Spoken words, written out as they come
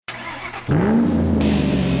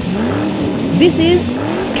This is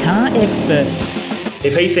Car Expert.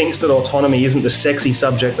 If he thinks that autonomy isn't the sexy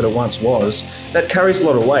subject that it once was, that carries a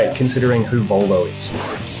lot of weight considering who Volvo is.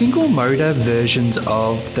 Single motor versions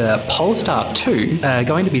of the Polestar 2 are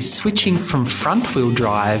going to be switching from front-wheel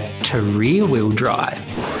drive to rear-wheel drive.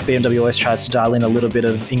 BMW always tries to dial in a little bit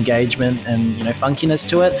of engagement and funkiness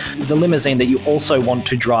to it. The limousine that you also want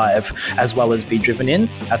to drive as well as be driven in,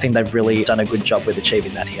 I think they've really done a good job with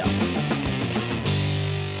achieving that here.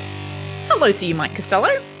 Hello to you, Mike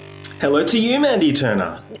Costello. Hello to you, Mandy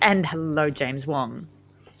Turner. And hello, James Wong.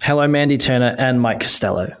 Hello, Mandy Turner and Mike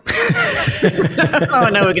Costello. Oh,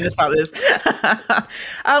 no, we're going to start this.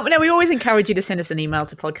 Now, we always encourage you to send us an email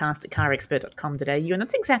to podcast@carexpert.com.au, and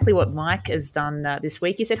that's exactly what Mike has done this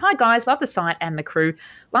week. He said, "Hi, guys, love the site and the crew.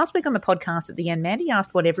 Last week on the podcast at the end, Mandy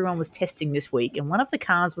asked what everyone was testing this week, and one of the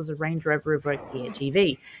cars was a Range Rover Evoque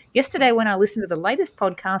PHEV. Yesterday, when I listened to the latest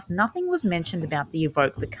podcast, nothing was mentioned about the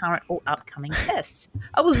Evoque for current or upcoming tests.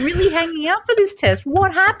 I was really hanging out for this test.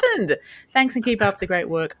 What happened? Thanks and keep up the great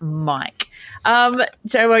work, Mike."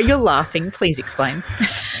 Joe, you're laughing. Please explain.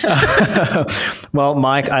 Well,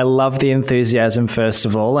 Mike, I love the enthusiasm, first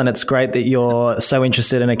of all, and it's great that you're so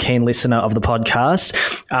interested and a keen listener of the podcast.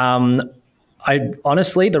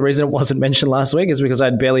 Honestly, the reason it wasn't mentioned last week is because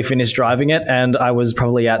I'd barely finished driving it and I was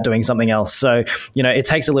probably out doing something else. So, it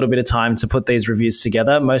takes a little bit of time to put these reviews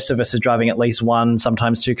together. Most of us are driving at least one,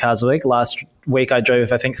 sometimes two cars a week. Last week I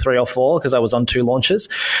drove, I think, 3 or 4 because I was on 2 launches.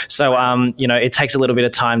 So, it takes a little bit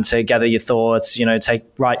of time to gather your thoughts, you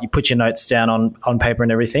put your notes down on paper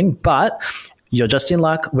and everything. But you're just in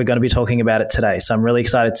luck. We're going to be talking about it today. So I'm really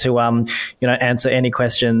excited to, answer any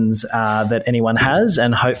questions that anyone has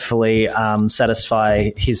and hopefully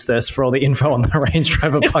satisfy his thirst for all the info on the Range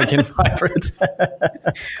Rover plug-in hybrid.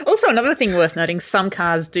 Also, another thing worth noting, some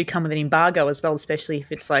cars do come with an embargo as well, especially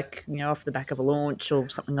if it's off the back of a launch or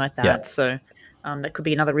something like that. Yeah. So that could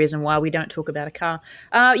be another reason why we don't talk about a car.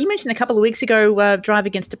 You mentioned a couple of weeks ago, Drive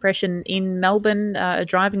Against Depression in Melbourne, a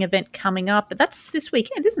driving event coming up. But that's this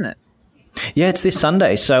weekend, isn't it? Yeah, it's this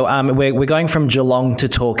Sunday. So we're going from Geelong to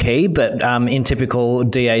Torquay, but in typical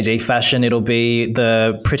DAD fashion, it'll be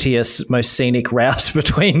the prettiest, most scenic route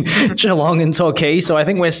between Geelong and Torquay. So I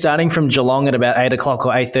think we're starting from Geelong at about 8 o'clock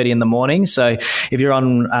or 8:30 in the morning. So if you're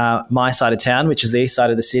on my side of town, which is the east side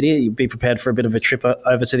of the city, you'd be prepared for a bit of a trip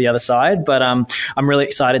over to the other side. But I'm really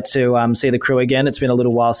excited to see the crew again. It's been a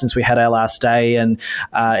little while since we had our last day, and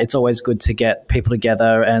it's always good to get people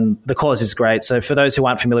together, and the cause is great. So for those who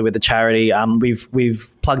aren't familiar with the charity, we've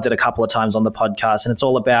plugged it a couple of times on the podcast, and it's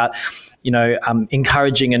all about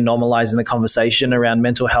encouraging and normalizing the conversation around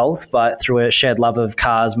mental health, but through a shared love of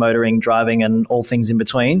cars, motoring, driving, and all things in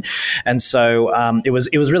between. And so it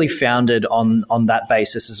was really founded on that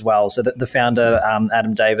basis as well. So the founder,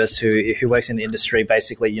 Adam Davis, who works in the industry,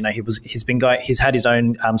 basically, he's had his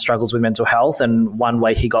own struggles with mental health, and one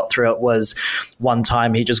way he got through it was one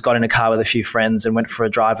time he just got in a car with a few friends and went for a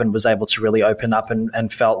drive and was able to really open up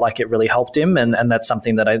and felt like it really helped him. And that's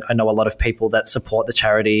something that I know a lot of people that support the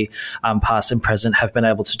charity, past and present, have been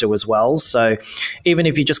able to do as well. So even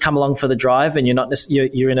if you just come along for the drive and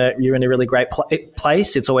you're in a really great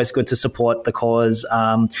place, it's always good to support the cause.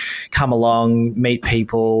 Come along, meet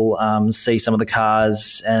people, see some of the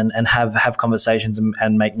cars, and have conversations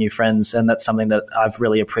and make new friends. And that's something that I've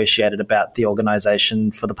really appreciated about the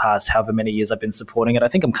organisation for the past however many years I've been supporting it. I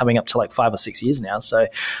think I'm coming up to like 5 or 6 years now. So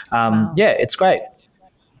wow. Yeah, it's great.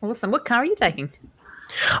 Awesome. What car are you taking?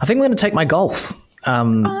 I think I'm going to take my Golf.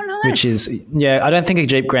 Nice. Which is, I don't think a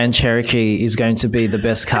Jeep Grand Cherokee is going to be the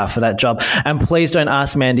best car for that job. And please don't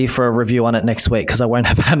ask Mandy for a review on it next week because I won't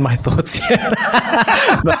have had my thoughts yet.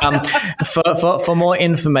 But for more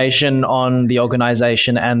information on the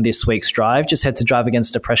organisation and this week's drive, just head to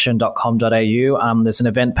driveagainstdepression.com.au. There's an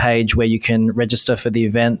event page where you can register for the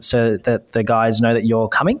event so that the guys know that you're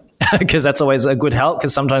coming, because that's always a good help,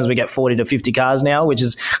 because sometimes we get 40 to 50 cars now, which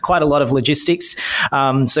is quite a lot of logistics.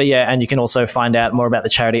 And you can also find out more about the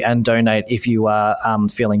charity and donate if you are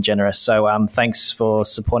feeling generous. So thanks for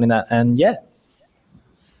supporting that. And yeah.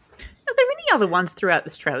 Are there any other ones throughout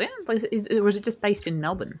Australia? Or is it just based in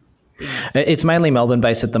Melbourne? It's mainly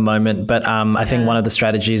Melbourne-based at the moment, but I think one of the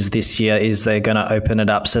strategies this year is they're going to open it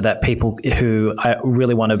up so that people who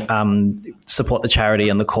really want to support the charity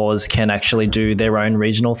and the cause can actually do their own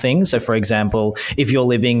regional things. So, for example, if you're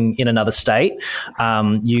living in another state,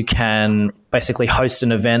 you can basically host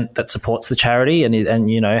an event that supports the charity and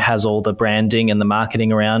has all the branding and the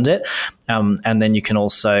marketing around it. And then you can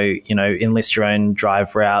also, enlist your own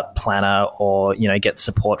drive route planner or, get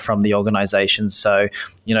support from the organisation. So,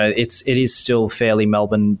 it is still fairly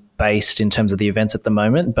Melbourne based in terms of the events at the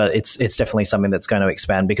moment, but it's definitely something that's going to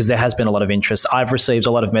expand because there has been a lot of interest. I've received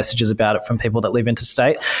a lot of messages about it from people that live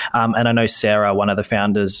interstate, and I know Sarah, one of the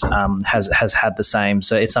founders, has had the same.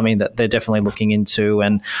 So it's something that they're definitely looking into,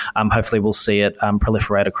 and hopefully we'll see it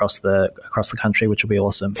proliferate across the country, which will be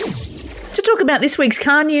awesome. To talk about this week's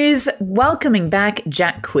car news, welcoming back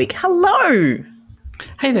Jack Quick. Hello.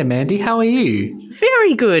 Hey there, Mandy. How are you?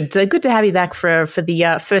 Very good. Good to have you back for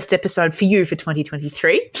the first episode for you for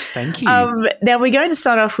 2023. Thank you. Now, we're going to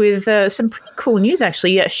start off with some pretty cool news,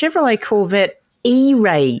 actually. Chevrolet Corvette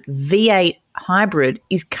E-Ray V8 hybrid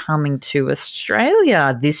is coming to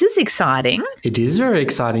Australia. This is exciting. It is very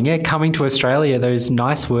exciting. Yeah, coming to Australia, those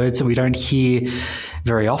nice words that we don't hear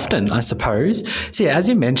very often, I suppose. So yeah, as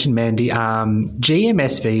you mentioned, Mandy,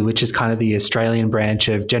 GMSV, which is kind of the Australian branch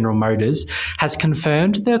of General Motors, has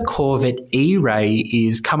confirmed the Corvette E-Ray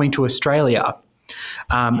is coming to Australia.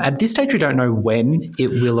 At this stage, we don't know when it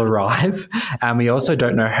will arrive, and we also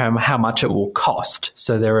don't know how much it will cost.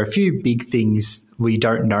 So there are a few big things we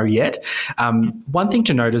don't know yet. One thing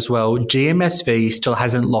to note as well, GMSV still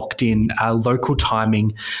hasn't locked in local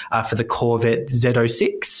timing for the Corvette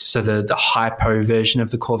Z06, so the hypo version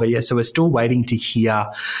of the Corvette yet. So we're still waiting to hear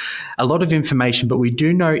a lot of information, but we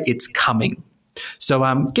do know it's coming. So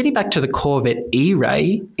getting back to the Corvette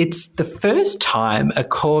E-Ray, it's the first time a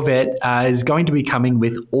Corvette is going to be coming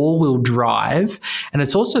with all-wheel drive, and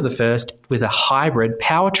it's also the first with a hybrid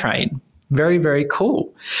powertrain. Very, very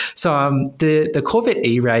cool. So the Corvette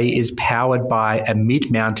E-Ray is powered by a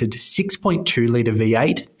mid-mounted 6.2-litre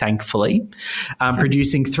V8, thankfully,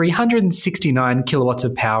 producing 369 kilowatts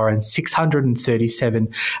of power and 637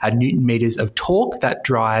 newton meters of torque that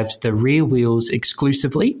drives the rear wheels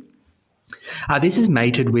exclusively. This is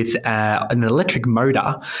mated with an electric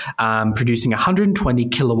motor producing 120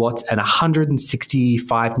 kilowatts and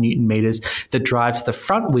 165 newton meters that drives the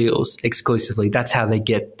front wheels exclusively. That's how they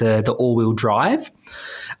get the all-wheel drive.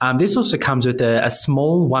 This also comes with a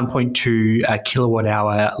small 1.2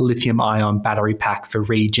 kilowatt-hour lithium-ion battery pack for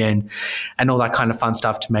regen and all that kind of fun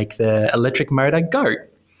stuff to make the electric motor go.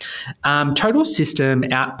 Total system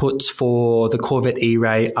outputs for the Corvette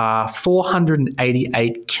E-Ray are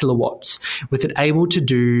 488 kilowatts, with it able to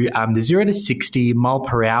do the 0 to 60 mile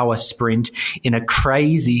per hour sprint in a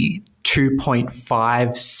crazy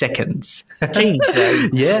 2.5 seconds. Jesus.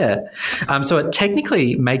 Yeah. So it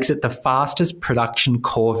technically makes it the fastest production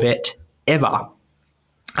Corvette ever.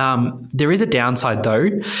 There is a downside though,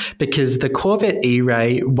 because the Corvette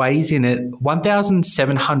E-Ray weighs in at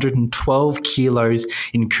 1,712 kilos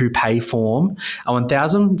in coupe form and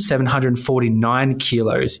 1,749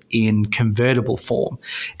 kilos in convertible form.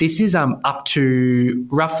 This is up to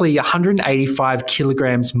roughly 185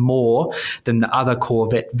 kilograms more than the other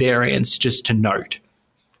Corvette variants, just to note.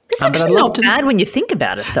 It's actually not bad when you think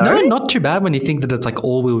about it, though. No, not too bad when you think that it's like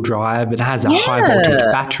all-wheel drive. It has a high-voltage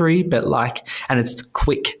battery, but and it's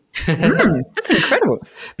quick. That's incredible.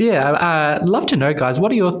 Yeah, I'd love to know, guys,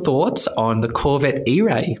 what are your thoughts on the Corvette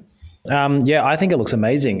E-Ray? I think it looks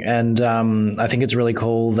amazing. And I think it's really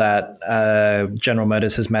cool that General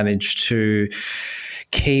Motors has managed to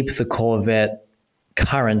keep the Corvette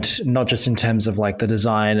current, not just in terms of like the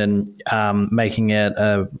design and making it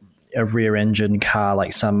a rear engine car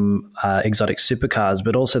like some exotic supercars,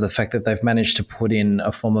 but also the fact that they've managed to put in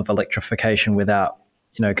a form of electrification without,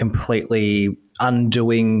 completely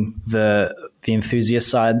undoing the enthusiast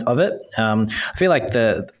side of it. I feel like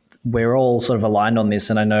we're all sort of aligned on this,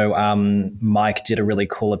 and I know Mike did a really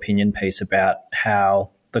cool opinion piece about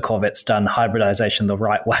how the Corvette's done hybridization the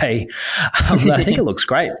right way. I think it looks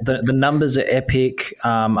great. The numbers are epic.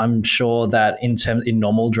 I'm sure that in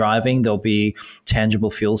normal driving, there'll be tangible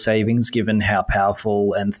fuel savings given how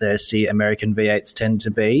powerful and thirsty American V8s tend to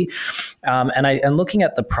be. And looking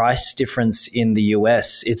at the price difference in the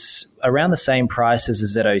US, it's around the same price as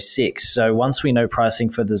the Z06. So once we know pricing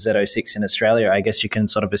for the Z06 in Australia, I guess you can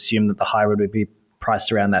sort of assume that the hybrid would be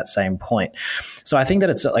priced around that same point. So I think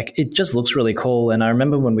that it just looks really cool. And I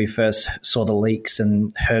remember when we first saw the leaks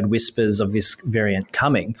and heard whispers of this variant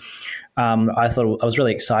coming, I was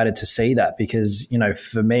really excited to see that because,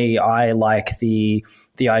 for me, I like the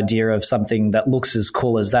idea of something that looks as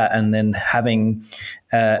cool as that, and then having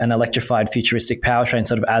an electrified futuristic powertrain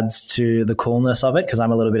sort of adds to the coolness of it, because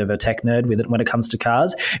I'm a little bit of a tech nerd with it when it comes to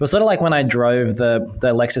cars. It was sort of like when I drove the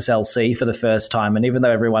Lexus LC for the first time, and even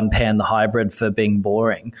though everyone panned the hybrid for being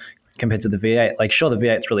boring, compared to the V8. Like, sure, the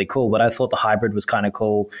V8's really cool, but I thought the hybrid was kind of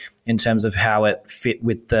cool in terms of how it fit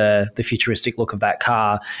with the futuristic look of that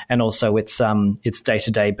car, and also its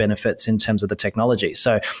day-to-day benefits in terms of the technology.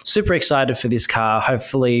 So super excited for this car.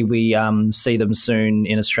 Hopefully we see them soon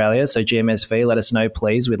in Australia. So GMSV, let us know,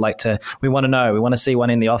 please. We want to know. We want to see one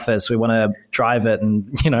in the office. We want to drive it,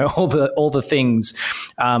 and all the things.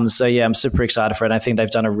 So yeah, I'm super excited for it. I think they've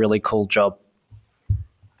done a really cool job.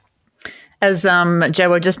 As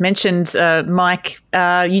Joe just mentioned, Mike,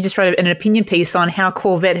 you just wrote an opinion piece on how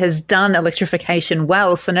Corvette has done electrification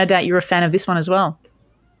well. So no doubt you're a fan of this one as well.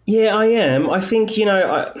 Yeah, I am. I think,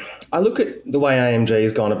 I look at the way AMG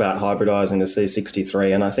has gone about hybridising the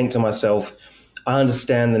C63, and I think to myself, I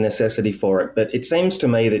understand the necessity for it, but it seems to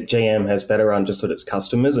me that GM has better understood its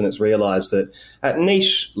customers, and it's realised that at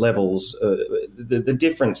niche levels, the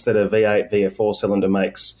difference that a V8, V4 cylinder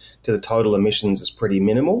makes to the total emissions is pretty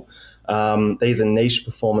minimal. These are niche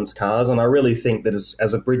performance cars, and I really think that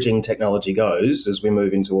as a bridging technology goes, as we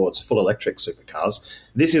move in towards full electric supercars,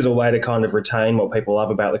 this is a way to kind of retain what people love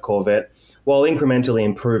about the Corvette while incrementally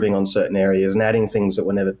improving on certain areas and adding things that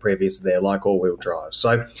were never previously there, like all-wheel drive.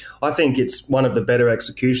 So I think it's one of the better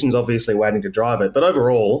executions, obviously waiting to drive it. But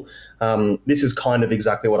overall, this is kind of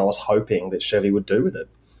exactly what I was hoping that Chevy would do with it.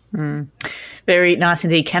 Very nice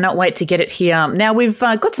indeed. Cannot wait to get it here. Now, we've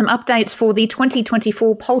got some updates for the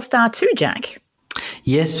 2024 Polestar 2, Jack.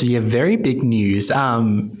 Yes, we have very big news.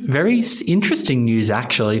 Very interesting news,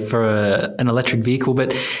 actually, for an electric vehicle.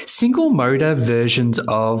 But single motor versions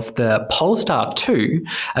of the Polestar 2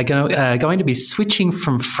 are going to be switching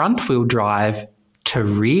from front wheel drive to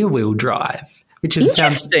rear wheel drive. Which is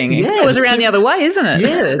interesting. It goes around the other way, isn't it?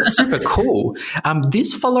 Yeah, it's super cool.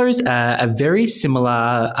 This follows a very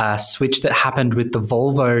similar switch that happened with the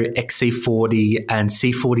Volvo XC40 and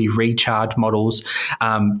C40 Recharge models.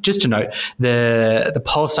 Just to note, the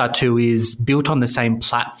Polestar 2 is built on the same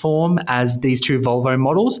platform as these two Volvo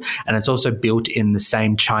models, and it's also built in the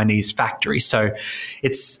same Chinese factory. So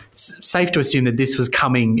it's safe to assume that this was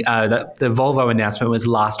coming, that the Volvo announcement was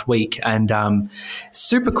last week, and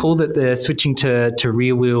super cool that they're switching to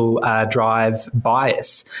rear-wheel drive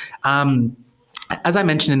bias. As I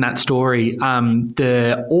mentioned in that story,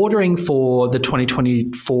 the ordering for the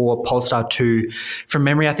 2024 Polestar 2, from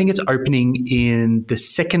memory, I think it's opening in the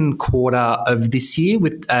second quarter of this year,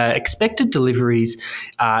 with expected deliveries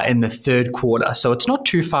in the third quarter. So it's not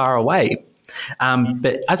too far away.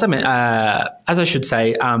 But as I should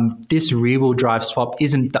say, this rear-wheel drive swap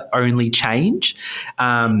isn't the only change.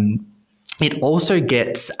 It also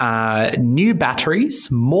gets new batteries,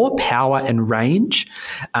 more power and range,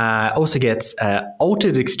 also gets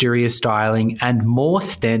altered exterior styling and more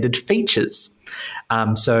standard features.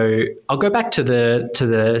 So I'll go back to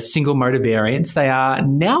the single motor variants. They are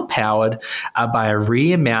now powered by a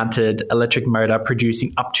rear-mounted electric motor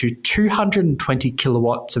producing up to 220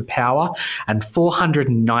 kilowatts of power and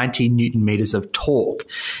 490 newton meters of torque.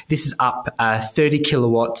 This is up 30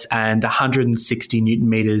 kilowatts and 160 newton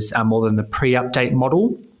meters more than the pre-update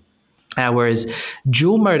model. Whereas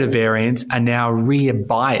dual motor variants are now rear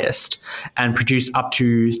biased and produce up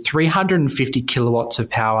to 350 kilowatts of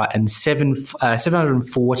power and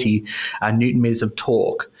 740 newton meters of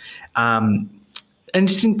torque. An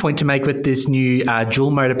interesting point to make with this new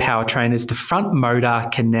dual motor powertrain is the front motor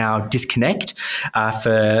can now disconnect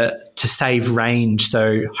to save range.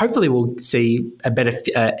 So hopefully we'll see a better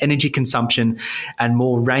energy consumption and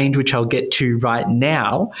more range, which I'll get to right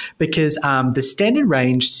now, because the standard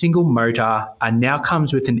range single motor now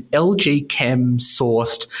comes with an LG Chem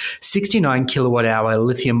sourced 69 kilowatt hour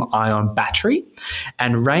lithium ion battery,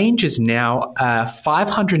 and range is now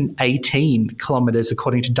 518 kilometers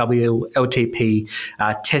according to WLTP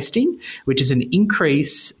testing, which is an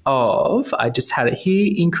increase of, I just had it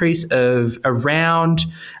here, increase of around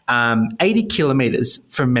 80 kilometers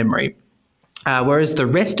from memory. Whereas the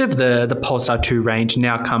rest of the Polestar 2 range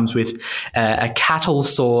now comes with a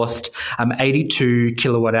CATL-sourced 82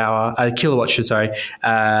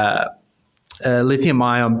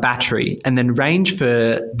 lithium-ion battery, and then range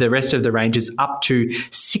for the rest of the range is up to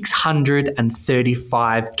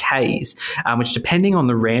 635 Ks, which, depending on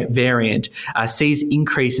the variant, sees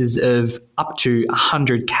increases of up to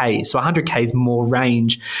 100 Ks. So 100 Ks more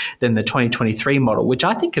range than the 2023 model, which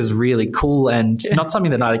I think is really cool and not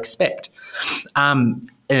something that I'd expect.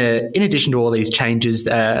 In addition to all these changes,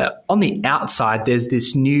 on the outside, there's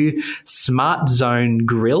this new Smart Zone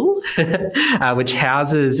grille, which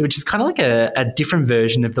is kind of like a different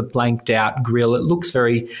version of the blanked out grille. It looks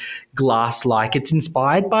very glass-like. It's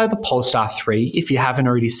inspired by the Polestar 3, if you haven't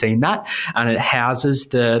already seen that, and it houses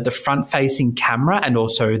the front-facing camera and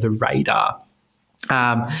also the radar.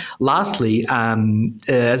 Lastly,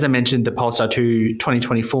 as I mentioned, the Polestar 2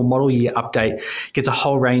 2024 model year update gets a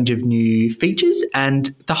whole range of new features,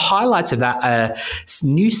 and the highlights of that are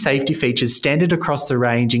new safety features standard across the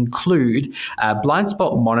range include blind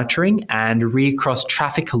spot monitoring and rear cross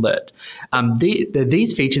traffic alert.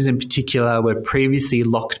 These features in particular were previously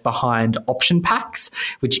locked behind option packs,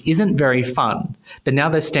 which isn't very fun, but now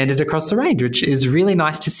they're standard across the range, which is really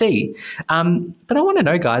nice to see. But I want to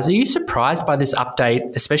know, guys, are you surprised by this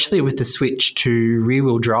update, especially with the switch to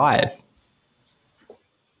rear-wheel drive?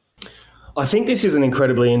 I think this is an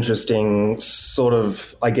incredibly interesting sort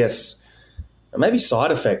of, I guess, maybe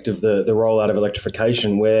side effect of the rollout of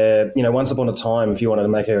electrification, where, once upon a time, if you wanted to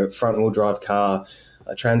make a front-wheel drive car,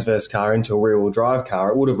 a transverse car into a rear-wheel drive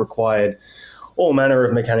car, it would have required all manner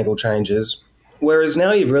of mechanical changes, whereas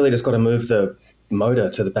now you've really just got to move the motor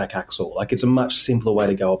to the back axle. Like, it's a much simpler way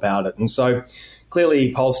to go about it. And so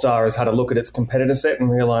clearly Polestar has had a look at its competitor set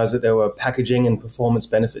and realised that there were packaging and performance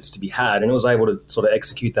benefits to be had, and it was able to sort of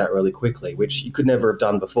execute that really quickly, which you could never have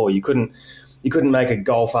done before. You couldn't make a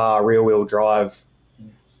Golf R rear-wheel drive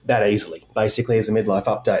that easily, basically, as a midlife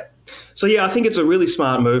update. So yeah, I think it's a really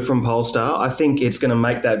smart move from Polestar. I think it's going to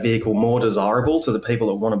make that vehicle more desirable to the people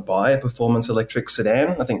that want to buy a performance electric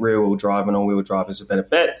sedan. I think rear-wheel drive and all-wheel drive is a better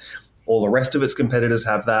bet. All the rest of its competitors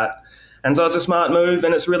have that. And so it's a smart move,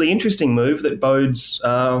 and it's a really interesting move that bodes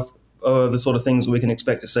the sort of things we can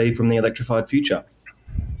expect to see from the electrified future.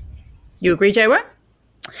 You agree, J-Wo?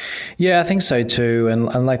 Yeah, I think so too. And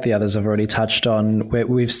like the others I've already touched on,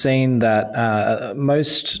 we've seen that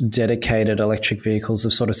most dedicated electric vehicles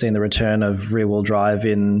have sort of seen the return of rear-wheel drive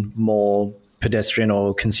in more pedestrian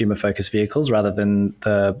or consumer-focused vehicles rather than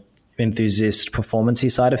the enthusiast performance-y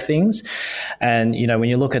side of things. And, when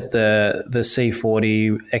you look at the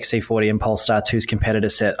C40, XC40 and Polestar 2's competitor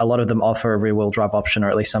set, a lot of them offer a rear-wheel drive option or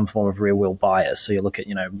at least some form of rear-wheel bias. So you look at,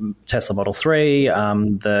 Tesla Model 3,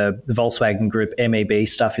 the Volkswagen Group MEB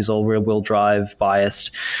stuff is all rear-wheel drive biased.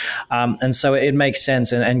 And so it makes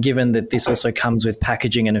sense. And given that this also comes with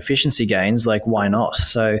packaging and efficiency gains, like, why not?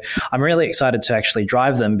 So I'm really excited to actually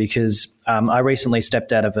drive them because I recently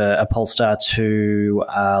stepped out of a Polestar 2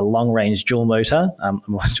 long-range dual motor. I'm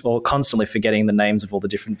constantly forgetting the names of all the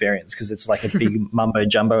different variants because it's like a big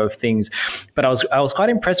mumbo-jumbo of things. But I was quite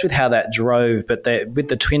impressed with how that drove. But with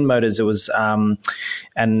the twin motors, it was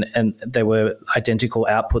and there were identical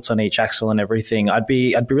outputs on each axle and everything. I'd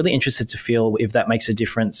be really interested to feel if that makes a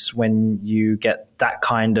difference when you get that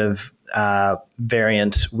kind of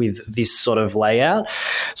variant with this sort of layout.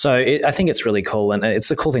 So I think it's really cool, and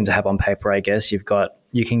it's a cool thing to have on paper, I guess.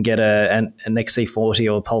 You can get an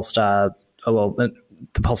XC40 or Polestar,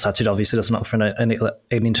 the Polestar 2 obviously doesn't offer an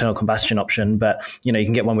internal combustion option, but you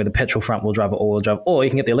can get one with a petrol front-wheel drive or all-wheel drive, or you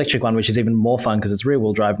can get the electric one, which is even more fun because it's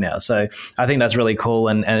rear-wheel drive now. So I think that's really cool,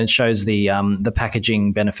 and it shows the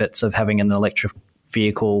packaging benefits of having an electric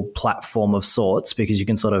vehicle platform of sorts, because you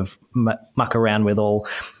can sort of muck around with all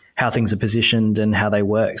how things are positioned and how they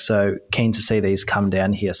work. So keen to see these come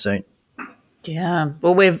down here soon. Yeah.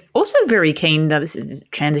 Well, we're also very keen, this is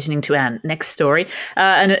transitioning to our next story.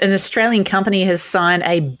 An Australian company has signed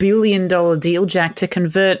 $1 billion deal, Jack, to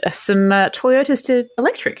convert some Toyotas to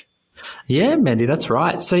electric. Yeah, Mandy, that's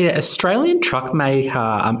right. So, Australian truck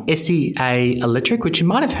maker SEA Electric, which you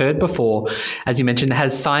might have heard before, as you mentioned,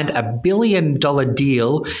 has signed $1 billion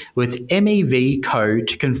deal with MEV Co.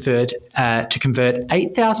 to convert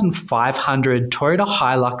 8,500 Toyota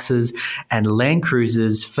Hiluxes and Land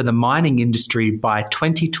Cruisers for the mining industry by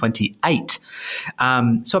 2028.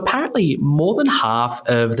 So apparently more than half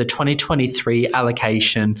of the 2023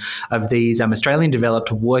 allocation of these Australian-developed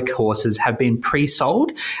workhorses have been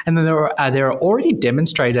pre-sold, and then there are already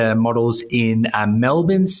demonstrator models in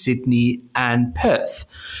Melbourne, Sydney, and Perth.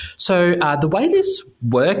 So the way this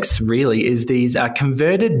works really is these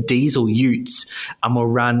converted diesel utes will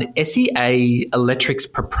run SEA Electric's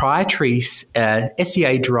proprietary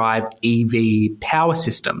SEA Drive EV power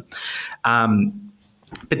system.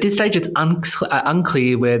 But this stage it's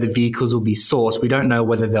unclear where the vehicles will be sourced. We don't know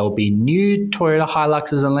whether there'll be new Toyota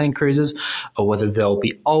Hiluxes and Land Cruisers or whether there'll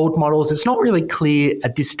be old models. It's not really clear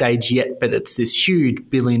at this stage yet, but it's this huge $1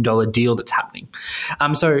 billion deal that's happening.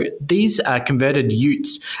 So these converted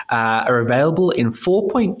utes are available in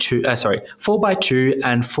 4x2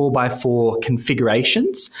 and 4x4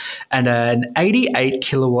 configurations, and an 88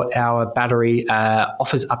 kilowatt hour battery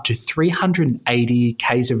offers up to 380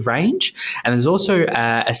 k's of range, and there's also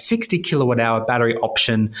a 60 kilowatt hour battery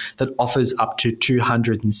option that offers up to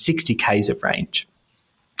 260 k's of range.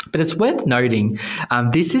 But it's worth noting,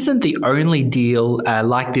 this isn't the only deal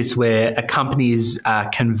like this where a company is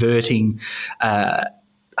converting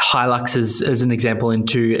Hilux as an example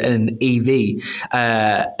into an EV.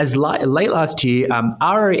 Late last year,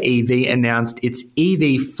 ROEV announced its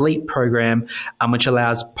EV fleet program, which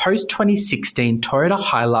allows post-2016 Toyota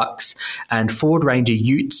Hilux and Ford Ranger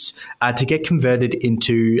Utes to get converted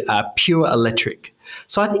into pure electric.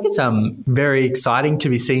 So I think it's very exciting to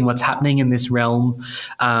be seeing what's happening in this realm.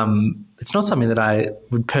 It's not something that I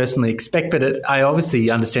would personally expect, but I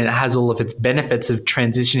obviously understand it has all of its benefits of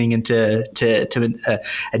transitioning into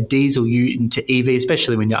a diesel ute into EV,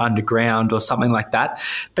 especially when you're underground or something like that.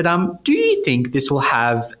 But do you think this will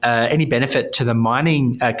have any benefit to the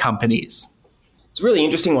mining companies? It's a really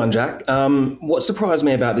interesting one, Jack. What surprised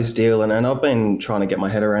me about this deal, and I've been trying to get my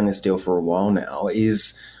head around this deal for a while now,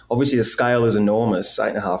 is obviously the scale is enormous,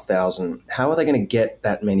 8,500. How are they going to get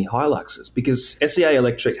that many Hiluxes? Because SEA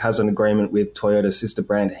Electric has an agreement with Toyota's sister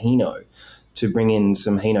brand Hino to bring in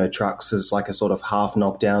some Hino trucks as like a sort of half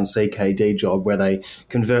knockdown CKD job where they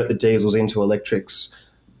convert the diesels into electrics.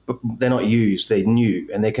 But they're not used, they're new,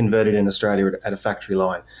 and they're converted in Australia at a factory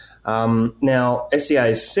line. Now, SEA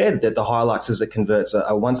has said that the Hiluxes it converts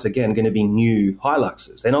are once again going to be new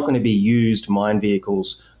Hiluxes. They're not going to be used mine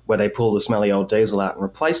vehicles where they pull the smelly old diesel out and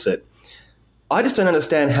replace it. I just don't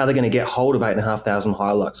understand how they're going to get hold of 8,500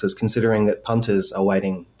 Hiluxes, considering that punters are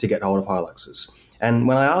waiting to get hold of Hiluxes. And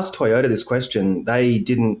when I asked Toyota this question, they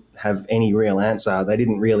didn't have any real answer. They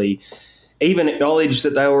didn't really even acknowledge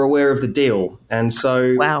that they were aware of the deal. And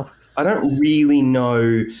so I don't really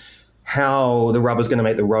know how the rubber's going to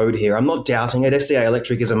meet the road here. I'm not doubting it. SEA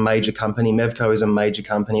Electric is a major company. Mevco is a major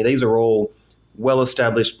company. These are all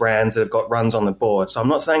well-established brands that have got runs on the board. So I'm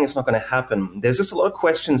not saying it's not going to happen. There's just a lot of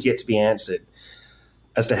questions yet to be answered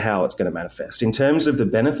as to how it's going to manifest. In terms of the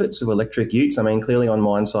benefits of electric utes, I mean, clearly on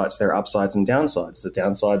mine sites, there are upsides and downsides. The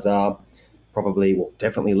downsides are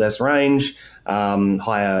definitely less range,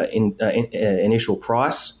 higher initial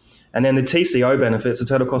price. And then the TCO benefits, the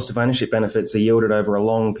total cost of ownership benefits, are yielded over a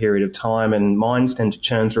long period of time, and mines tend to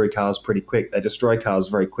churn through cars pretty quick. They destroy cars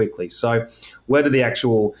very quickly. So whether the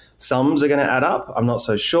actual sums are going to add up, I'm not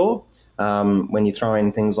so sure. When you throw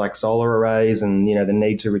in things like solar arrays and, the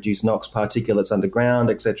need to reduce NOx particulates underground,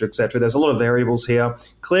 et cetera, there's a lot of variables here.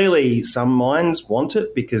 Clearly, some mines want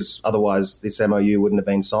it because otherwise this MOU wouldn't have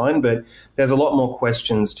been signed, but there's a lot more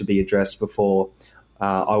questions to be addressed before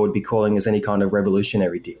I would be calling this any kind of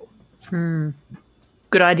revolutionary deal.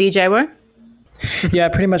 Good idea, J-Wo. Yeah,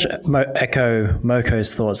 pretty much echo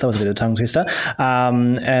Moko's thoughts. That was a bit of a tongue twister.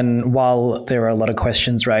 And while there are a lot of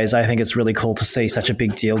questions raised, I think it's really cool to see such a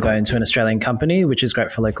big deal go into an Australian company, which is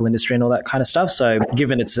great for local industry and all that kind of stuff. So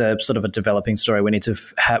given it's a sort of a developing story, we need to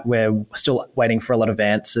we're still waiting for a lot of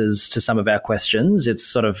answers to some of our questions. It's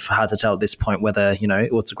sort of hard to tell at this point whether,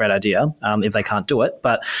 it's a great idea if they can't do it.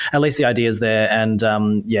 But at least the idea is there. And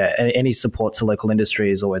any support to local industry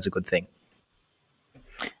is always a good thing.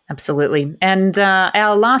 Absolutely. And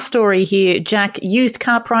our last story here, Jack, used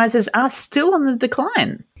car prices are still on the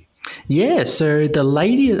decline. Yeah, so the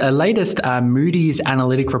latest Moody's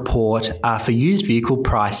analytic report for used vehicle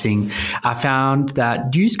pricing found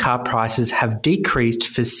that used car prices have decreased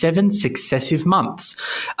for 7 successive months.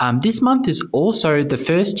 This month is also the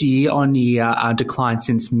first year-on-year decline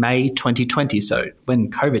since May 2020, so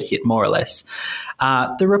when COVID hit, more or less.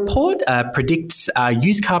 The report predicts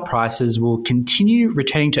used car prices will continue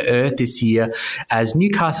returning to earth this year as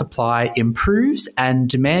new car supply improves and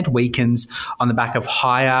demand weakens on the back of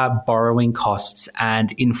higher borrowing costs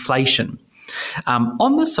and inflation.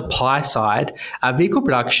 On the supply side, vehicle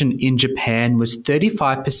production in Japan was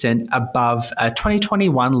 35% above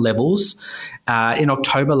 2021 levels in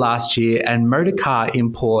October last year, and motor car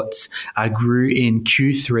imports grew in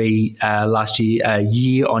Q3 last year,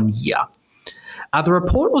 year on year. The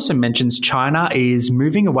report also mentions China is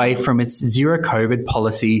moving away from its zero COVID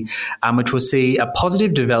policy, which will see a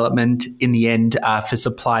positive development in the end for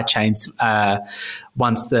supply chains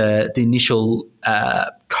once the initial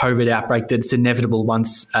COVID outbreak that's inevitable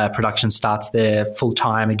once production starts there full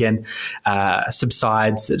time again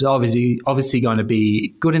subsides. It's obviously going to be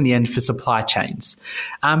good in the end for supply chains.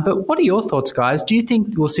 But what are your thoughts, guys? Do you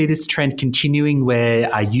think we'll see this trend continuing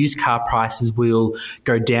where used car prices will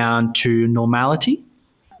go down to normality?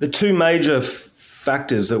 The two major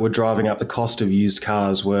factors that were driving up the cost of used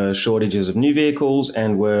cars were shortages of new vehicles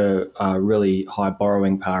and were really high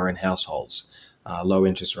borrowing power in households, low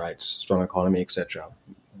interest rates, strong economy, etc.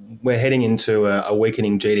 We're heading into a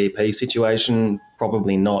weakening GDP situation,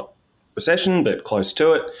 probably not recession, but close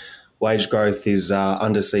to it. Wage growth is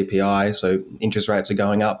under CPI, so interest rates are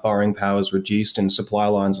going up, borrowing power is reduced, and supply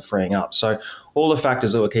lines are freeing up. So all the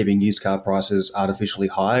factors that were keeping used car prices artificially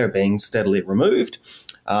high are being steadily removed.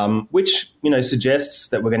 which, suggests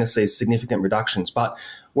that we're going to see significant reductions. But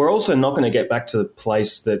we're also not going to get back to the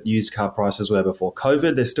place that used car prices were before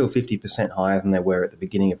COVID. They're still 50% higher than they were at the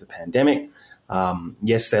beginning of the pandemic.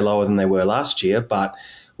 Yes, they're lower than they were last year, but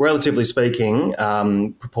relatively speaking,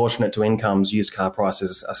 proportionate to incomes, used car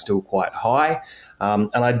prices are still quite high.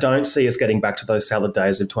 And I don't see us getting back to those salad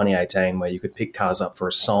days of 2018 where you could pick cars up for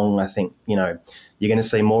a song. I think, you're going to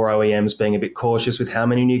see more OEMs being a bit cautious with how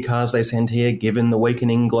many new cars they send here, given the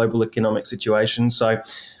weakening global economic situation. So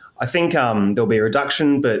I think there'll be a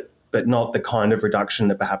reduction, but not the kind of reduction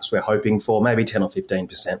that perhaps we're hoping for, maybe 10 or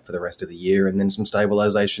 15% for the rest of the year, and then some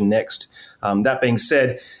stabilisation next. That being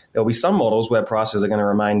said, there'll be some models where prices are going to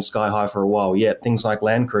remain sky high for a while yet. Things like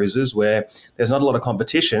Land Cruisers, where there's not a lot of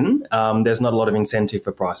competition, there's not a lot of incentive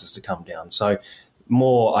for prices to come down. So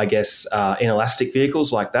more, I guess, inelastic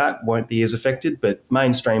vehicles like that won't be as affected, but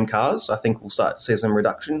mainstream cars, I think we'll start to see some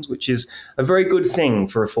reductions, which is a very good thing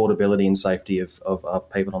for affordability and safety of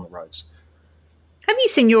people on the roads. Have you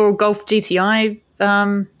seen your Golf GTI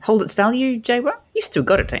hold its value, J-Ro? You've still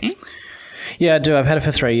got it, don't you? Yeah, I do. I've had it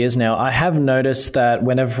for 3 years now. I have noticed that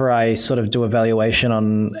whenever I sort of do a valuation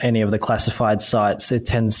on any of the classified sites, it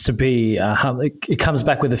tends to be, it comes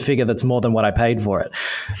back with a figure that's more than what I paid for it.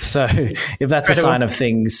 So if that's a sign of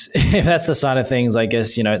things, I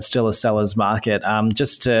guess, it's still a seller's market.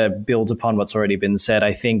 Just to build upon what's already been said,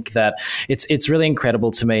 I think that it's really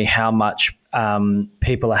incredible to me how much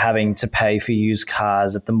people are having to pay for used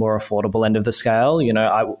cars at the more affordable end of the scale.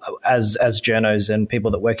 As journos and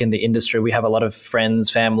people that work in the industry, we have a lot of friends,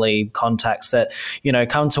 family, contacts that,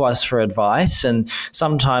 come to us for advice. And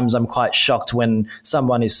sometimes I'm quite shocked when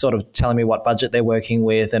someone is sort of telling me what budget they're working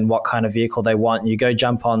with and what kind of vehicle they want. You go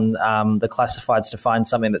jump on the classifieds to find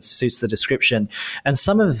something that suits the description. And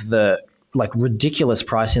some of the ridiculous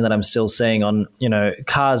pricing that I'm still seeing on,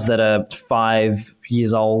 cars that are 5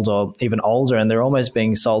 years old or even older, and they're almost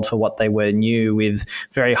being sold for what they were new with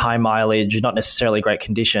very high mileage, not necessarily great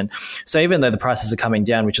condition. So even though the prices are coming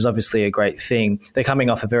down, which is obviously a great thing, they're coming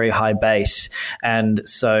off a very high base. And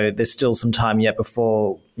so there's still some time yet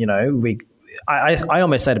before, I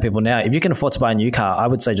almost say to people now, if you can afford to buy a new car, I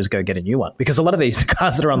would say just go get a new one, because a lot of these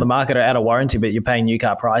cars that are on the market are out of warranty, but you're paying new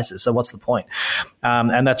car prices. So what's the point?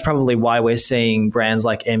 And that's probably why we're seeing brands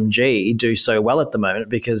like MG do so well at the moment,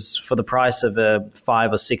 because for the price of a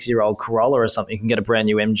 5 or 6 year old Corolla or something, you can get a brand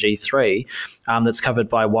new MG3 that's covered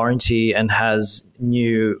by warranty and has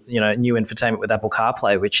new infotainment with Apple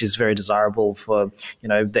CarPlay, which is very desirable for,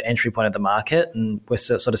 the entry point of the market. And we're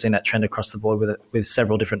sort of seeing that trend across the board with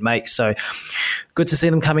several different makes. So good to see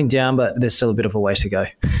them coming down, but there's still a bit of a way to go.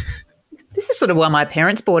 This is sort of why my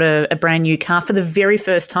parents bought a brand new car for the very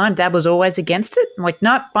first time. Dad was always against it. I'm like,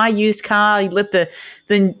 no, buy a used car. You let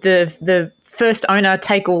the first owner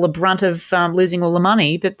take all the brunt of losing all the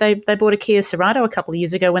money. But they bought a Kia Sorento a couple of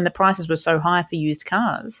years ago when the prices were so high for used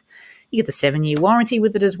cars. You get the 7-year warranty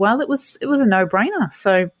with it as well. It was a no-brainer.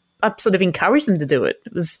 So I sort of encouraged them to do it.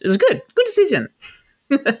 It was good decision.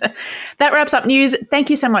 That wraps up news. Thank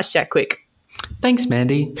you so much, Jack Quick. Thanks,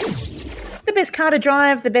 Mandy. The best car to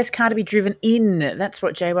drive, the best car to be driven in. That's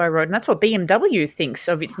what JY wrote, and that's what BMW thinks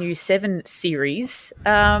of its new 7 Series.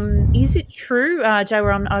 Is it true,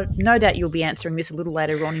 JY? I've no doubt you'll be answering this a little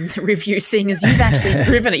later on in the review, seeing as you've actually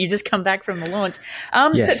driven it. You've just come back from the launch.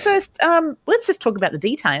 Yes. But first, let's just talk about the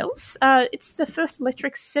details. It's the first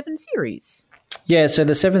electric 7 Series. Yeah, so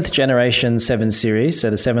the 7th generation 7 Series, so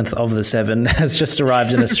the 7th of the 7, has just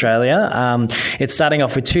arrived in Australia. It's starting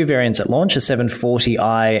off with 2 variants at launch, a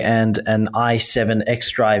 740i and an i7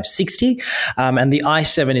 xDrive 60. And the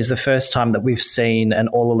i7 is the first time that we've seen an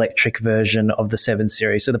all-electric version of the 7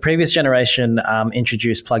 Series. So the previous generation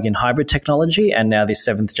introduced plug-in hybrid technology, and now this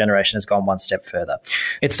 7th generation has gone one step further.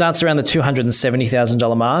 It starts around the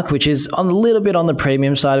 $270,000 mark, which is a little bit on the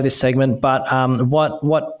premium side of this segment, but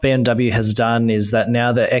what BMW has done is that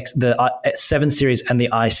now the 7 Series and the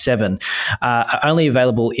i7 are only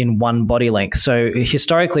available in one body length. So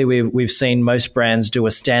historically, we've seen most brands do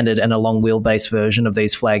a standard and a long wheelbase version of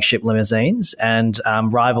these flagship limousines, and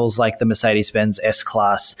rivals like the Mercedes-Benz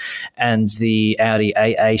S-Class and the Audi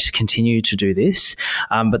A8 continue to do this.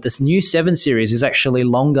 But this new 7 Series is actually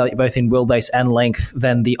longer, both in wheelbase and length,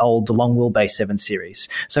 than the old long wheelbase 7 Series.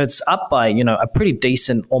 So it's up by a pretty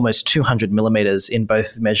decent, almost 200 millimeters in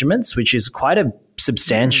both measurements, which is quite a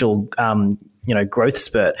substantial growth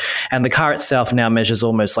spurt. And the car itself now measures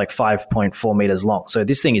almost like 5.4 meters long. So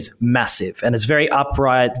this thing is massive, and it's very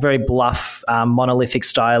upright, very bluff, monolithic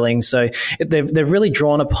styling. So they've really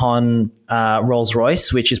drawn upon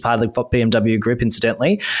Rolls-Royce, which is part of the BMW group,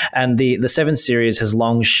 incidentally. And the 7 Series has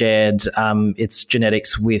long shared its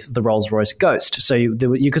genetics with the Rolls-Royce Ghost. So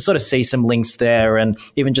you could sort of see some links there, and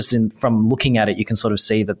even just from looking at it, you can sort of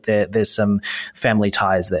see that there's some family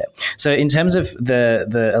ties there. So in terms of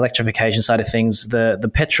the electrification side of things,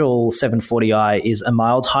 the petrol 740i is a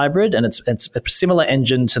mild hybrid, and it's a similar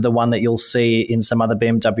engine to the one that you'll see in some other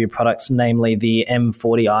BMW products, namely the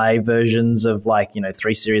M40i versions of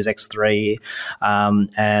 3 Series X3.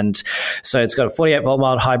 And so it's got a 48-volt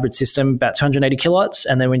mild hybrid system, about 280 kilowatts.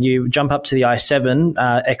 And then when you jump up to the i7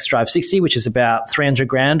 xDrive 60, which is about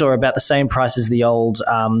 $300,000 or about the same price as the old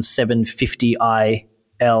 750i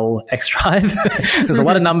L xDrive. There's a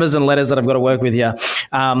lot of numbers and letters that I've got to work with here.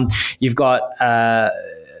 You've got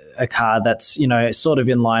a car that's, sort of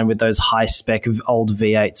in line with those high spec of old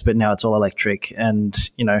V8s, but now it's all electric and,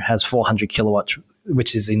 has 400 kilowatts,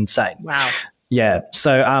 which is insane. Wow. Yeah,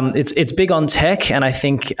 so it's big on tech, and I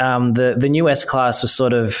think the new S-Class was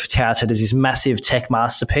sort of touted as this massive tech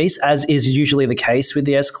masterpiece, as is usually the case with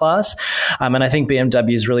the S-Class. And I think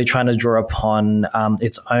BMW is really trying to draw upon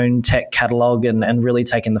its own tech catalog and really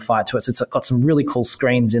taking the fight to it. So it's got some really cool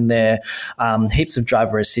screens in there, heaps of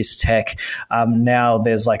driver assist tech. Now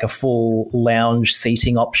there's like a full lounge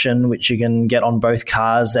seating option, which you can get on both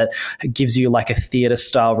cars that gives you like a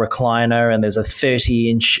theater-style recliner, and there's a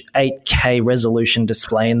 30-inch 8K resolution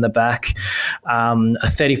display in the back, a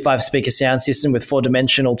 35 speaker sound system with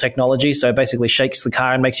 4-dimensional technology, so it basically shakes the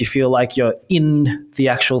car and makes you feel like you're in the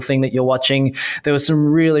actual thing that you're watching. There were some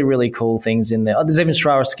really, really cool things in there. There's even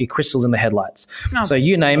Swarovski crystals in the headlights. So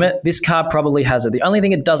you name it, this car probably has it. The only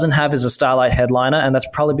thing it doesn't have is a Starlight headliner, and that's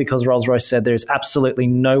probably because Rolls-Royce said there's absolutely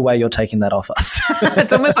no way you're taking that off us.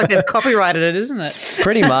 It's almost like they've copyrighted it, isn't it?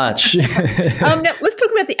 Pretty much. Now, let's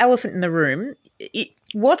talk about the elephant in the room.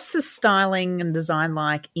 What's the styling and design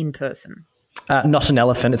like in person? Not an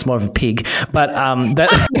elephant; it's more of a pig. But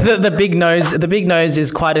the big nose,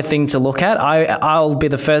 is quite a thing to look at. I'll be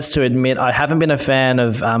the first to admit I haven't been a fan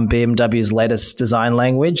of BMW's latest design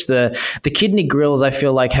language. The kidney grills I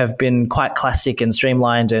feel like have been quite classic and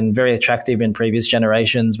streamlined and very attractive in previous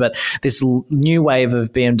generations. But this new wave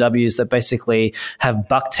of BMWs that basically have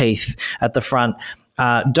buck teeth at the front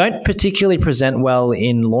don't particularly present well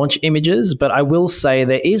in launch images, but I will say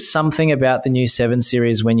there is something about the new 7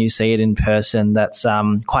 Series when you see it in person that's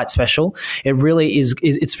quite special. It really is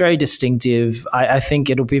it's very distinctive. I think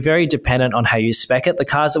it'll be very dependent on how you spec it. The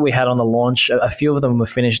cars that we had on the launch, a few of them were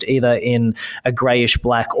finished either in a greyish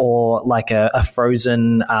black or like a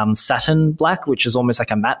frozen satin black, which is almost like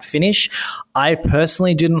a matte finish. I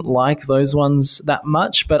personally didn't like those ones that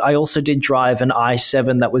much, but I also did drive an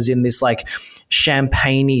i7 that was in this like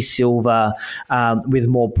champagne-y silver with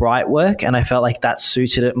more bright work, and I felt like that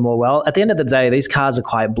suited it more well. At the end of the day, these cars are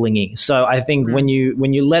quite blingy, so I think when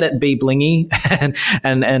you let it be blingy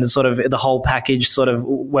and sort of the whole package sort of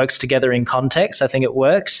works together in context, I think it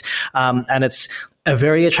works, and it's a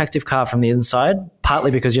very attractive car from the inside,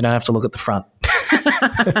 partly because you don't have to look at the front.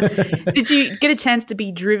 Did you get a chance to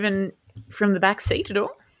be driven from the back seat at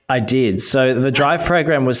all? I did. So the drive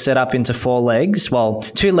program was set up into 4 legs. Well,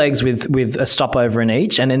 2 legs with a stopover in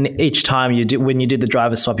each, and in each time when you did the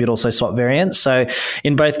driver swap, you'd also swap variants. So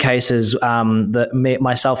in both cases,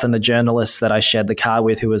 myself and the journalist that I shared the car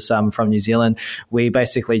with, who was from New Zealand, we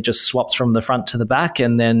basically just swapped from the front to the back,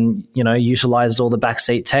 and then utilized all the back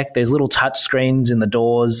seat tech. There's little touch screens in the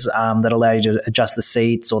doors that allow you to adjust the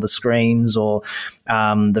seats or the screens or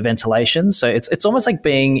the ventilation. So it's almost like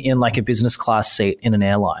being in like a business class seat in an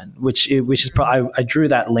airline. Which is I drew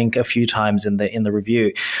that link a few times in the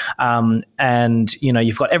review, and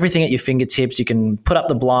you've got everything at your fingertips. You can put up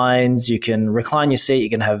the blinds, you can recline your seat, you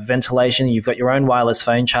can have ventilation. You've got your own wireless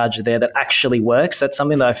phone charger there that actually works. That's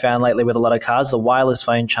something that I found lately with a lot of cars. The wireless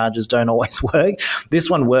phone chargers don't always work. This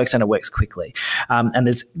one works, and it works quickly. And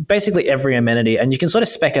there's basically every amenity, and you can sort of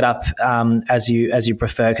spec it up as you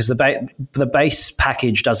prefer, because the base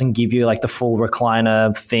package doesn't give you like the full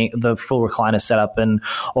recliner thing, the full recliner setup, and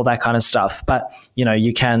all that kind of stuff. But,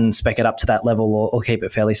 you can spec it up to that level or keep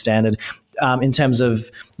it fairly standard. In terms of,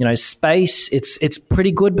 space, it's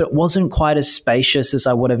pretty good, but it wasn't quite as spacious as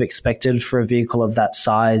I would have expected for a vehicle of that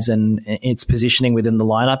size and its positioning within the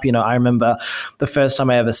lineup. I remember the first time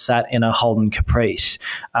I ever sat in a Holden Caprice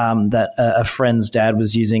that a friend's dad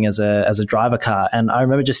was using as a driver car. And I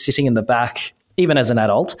remember just sitting in the back even as an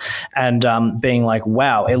adult, and being like,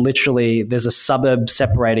 wow, there's a suburb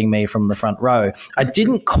separating me from the front row. I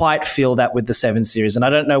didn't quite feel that with the 7 Series, and I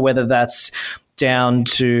don't know whether that's down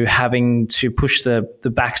to having to push the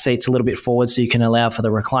back seats a little bit forward so you can allow for the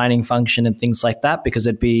reclining function and things like that, because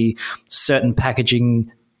there'd be certain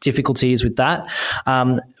packaging difficulties with that.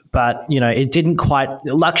 But, it didn't quite –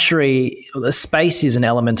 luxury – space is an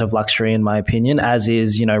element of luxury in my opinion, as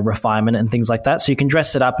is, refinement and things like that. So you can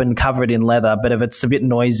dress it up and cover it in leather, but if it's a bit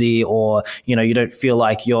noisy or, you don't feel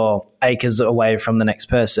like you're acres away from the next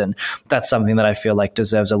person, that's something that I feel like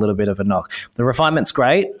deserves a little bit of a knock. The refinement's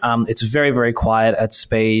great. It's very, very quiet at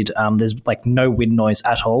speed. There's like no wind noise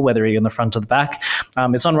at all, whether you're in the front or the back.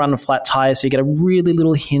 It's on run and flat tires, so you get a really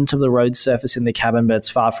little hint of the road surface in the cabin, but it's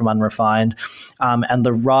far from unrefined. And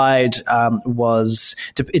the ride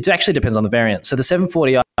it actually depends on the variant. So the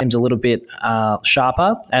 740i seems a little bit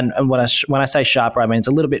sharper, and when I say sharper, I mean it's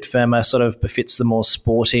a little bit firmer, sort of befits the more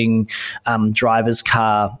sporting driver's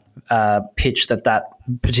car pitch that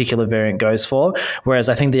particular variant goes for. Whereas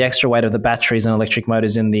I think the extra weight of the batteries and electric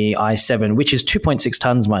motors in the i7, which is 2.6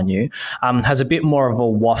 tons, mind you, has a bit more of a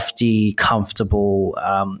wafty, comfortable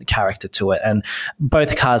character to it. And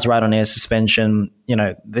both cars ride on air suspension.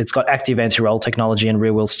 It's got active anti-roll technology and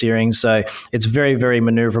rear wheel steering, so it's very, very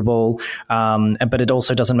maneuverable. But it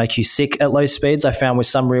also doesn't make you sick at low speeds. I found with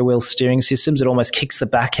some rear wheel steering systems, it almost kicks the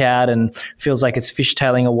back out and feels like it's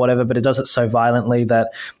fishtailing or whatever, but it does it so violently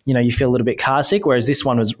that you feel a little bit car sick. Whereas this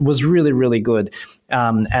one was really, really good.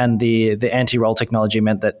 And the anti-roll technology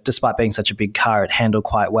meant that despite being such a big car, it handled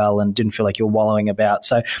quite well and didn't feel like you're wallowing about.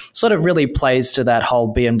 So sort of really plays to that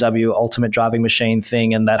whole BMW ultimate driving machine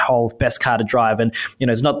thing and that whole best car to drive. And,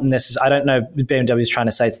 it's not necessarily, I don't know if BMW is trying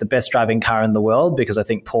to say it's the best driving car in the world, because I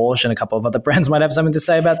think Porsche and a couple of other brands might have something to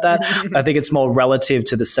say about that. I think it's more relative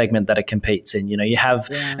to the segment that it competes in. You have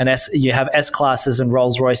you have S-classes and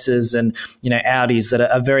Rolls-Royces and, Audis that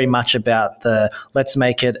are very much about let's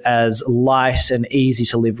make it as light and easy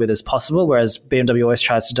to live with as possible, whereas BMW always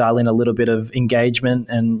tries to dial in a little bit of engagement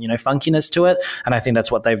and funkiness to it. And I think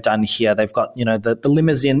that's what they've done here. They've got the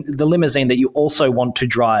limousine that you also want to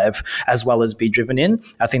drive as well as be driven in.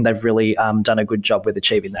 I think they've really done a good job with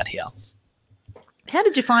achieving that here. How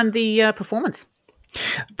did you find the performance?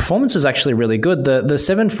 Performance was actually really good. The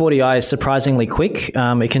 740i is surprisingly quick.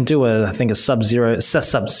 It can do a sub 6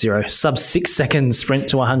 second sprint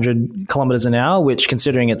to 100 kilometers an hour, which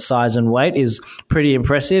considering its size and weight is pretty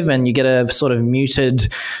impressive. And you get a sort of muted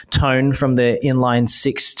tone from the inline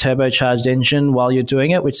 6 turbocharged engine while you're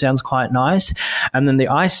doing it, which sounds quite nice. And then the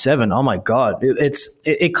i7, oh my God,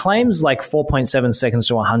 it claims like 4.7 seconds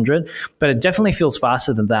to 100, but it definitely feels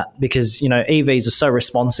faster than that because, EVs are so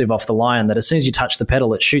responsive off the line that as soon as you touch the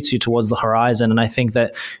pedal, it shoots you towards the horizon. And I think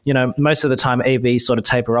that, most of the time EVs sort of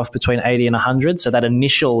taper off between 80 and 100. So that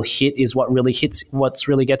initial hit is what really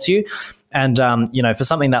gets you. And, for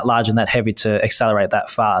something that large and that heavy to accelerate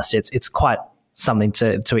that fast, it's quite something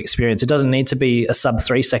to experience. It doesn't need to be a sub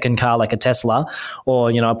 3 second car like a Tesla or,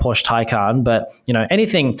 a Porsche Taycan, but,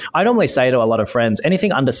 anything, I normally say to a lot of friends,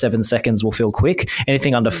 anything under 7 seconds will feel quick,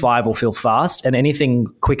 anything under 5 will feel fast, and anything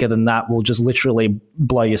quicker than that will just literally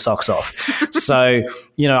blow your socks off. So,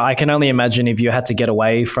 I can only imagine if you had to get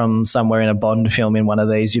away from somewhere in a Bond film in one of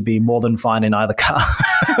these, you'd be more than fine in either car.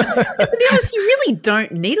 To be honest, you really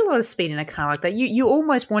don't need a lot of speed in a car like that. You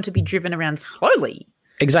almost want to be driven around slowly.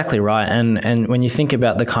 Exactly right. And when you think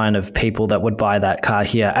about the kind of people that would buy that car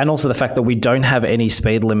here, and also the fact that we don't have any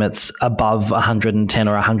speed limits above 110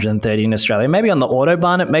 or 130 in Australia, maybe on the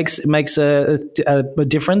Autobahn it makes a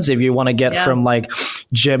difference if you want to get from like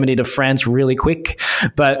Germany to France really quick.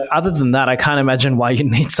 But other than that, I can't imagine why you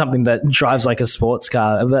need something that drives like a sports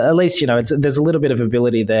car. But at least, there's a little bit of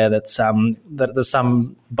ability there that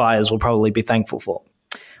some buyers will probably be thankful for.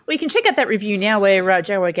 Well, you can check out that review now where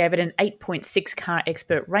Joe gave it an 8.6 car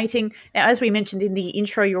expert rating. Now, as we mentioned in the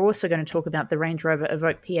intro, you're also going to talk about the Range Rover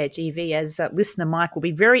Evoque PHEV, as listener Mike will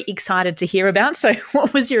be very excited to hear about. So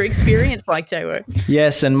what was your experience like, Joe?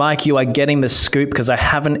 Yes, and Mike, you are getting the scoop because I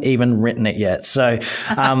haven't even written it yet. So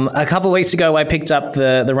a couple of weeks ago, I picked up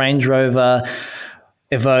the Range Rover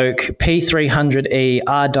Evoque P300e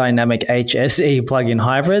R-Dynamic HSE plug-in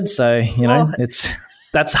hybrid. So,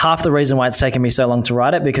 that's half the reason why it's taken me so long to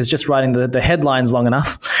write it, because just writing the headlines long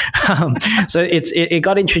enough. So it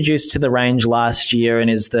got introduced to the range last year and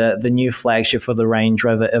is the new flagship for the Range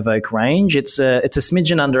Rover Evoque range. It's a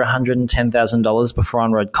smidgen under $110,000 before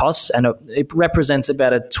on-road costs, and it represents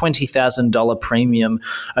about a $20,000 premium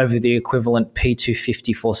over the equivalent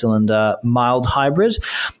P250 four-cylinder mild hybrid.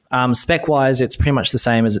 Spec-wise, it's pretty much the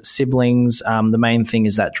same as its siblings. The main thing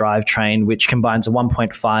is that drivetrain, which combines a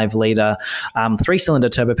 1.5-litre 3-cylinder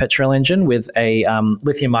turbo petrol engine with a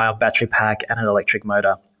lithium-ion battery pack and an electric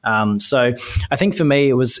motor. So I think for me,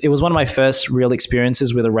 it was one of my first real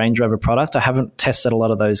experiences with a Range Rover product. I haven't tested a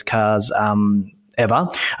lot of those cars ever.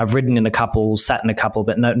 I've ridden in a couple, sat in a couple,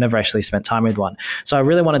 but never actually spent time with one. So I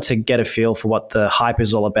really wanted to get a feel for what the hype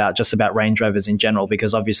is all about, just about Range Rovers in general,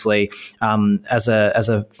 because obviously as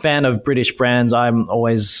a fan of British brands, I'm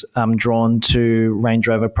always drawn to Range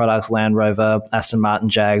Rover products, Land Rover, Aston Martin,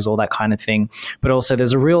 Jags, all that kind of thing. But also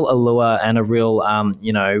there's a real allure and a real,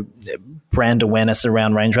 brand awareness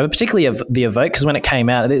around Range Rover, particularly of the Evoque, because when it came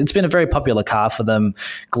out, it's been a very popular car for them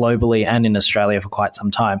globally and in Australia for quite some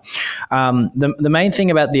time. The main thing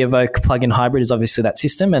about the Evoque plug-in hybrid is obviously that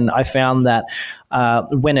system, and I found that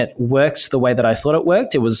when it worked the way that I thought it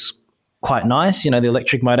worked, it was quite nice. The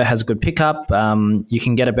electric motor has a good pickup. You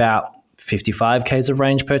can get about 55 k's of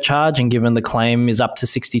range per charge, and given the claim is up to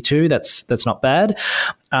 62, that's not bad.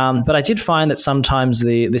 But I did find that sometimes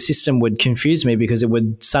the system would confuse me because it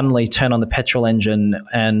would suddenly turn on the petrol engine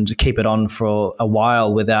and keep it on for a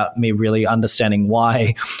while without me really understanding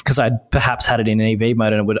why, because I'd perhaps had it in an EV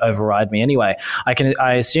mode and it would override me anyway.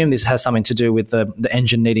 I assume this has something to do with the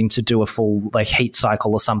engine needing to do a full heat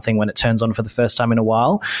cycle or something when it turns on for the first time in a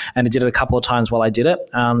while. And it did it a couple of times while I did it,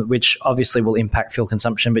 which obviously will impact fuel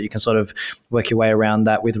consumption, but you can sort of work your way around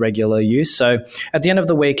that with regular use. So at the end of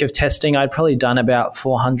the week of testing, I'd probably done about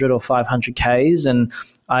 400 or 500 Ks, and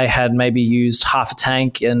I had maybe used half a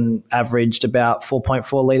tank and averaged about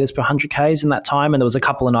 4.4 litres per 100 Ks in that time. And there was a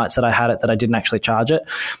couple of nights that I had it that I didn't actually charge it.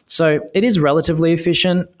 So it is relatively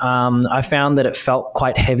efficient. I found that it felt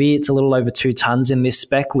quite heavy. It's a little over 2 tons in this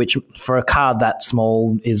spec, which for a car that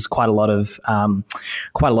small is quite a lot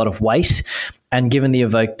of weight. And given the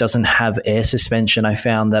Evoque doesn't have air suspension, I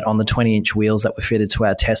found that on the 20-inch wheels that were fitted to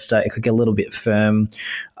our tester, it could get a little bit firm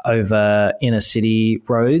over inner city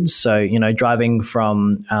roads. So, driving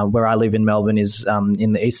from where I live in Melbourne is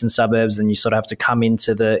in the eastern suburbs, and you sort of have to come in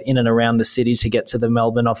and around the city to get to the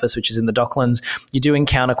Melbourne office, which is in the Docklands. You do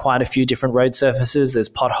encounter quite a few different road surfaces. There's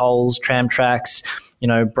potholes, tram tracks,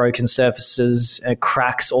 broken surfaces,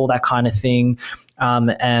 cracks, all that kind of thing.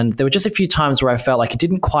 And there were just a few times where I felt like it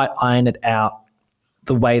didn't quite iron it out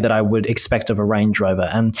the way that I would expect of a Range Rover.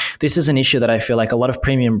 And this is an issue that I feel like a lot of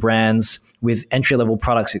premium brands with entry-level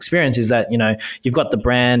products experience is that, you've got the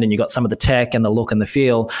brand and you've got some of the tech and the look and the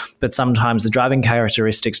feel, but sometimes the driving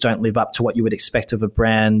characteristics don't live up to what you would expect of a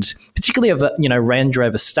brand, particularly of a, Range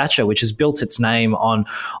Rover stature, which has built its name on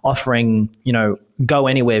offering, go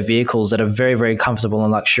anywhere vehicles that are very, very comfortable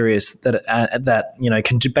and luxurious that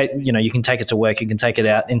can debate, you can take it to work, you can take it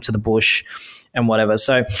out into the bush and whatever.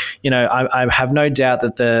 So, I have no doubt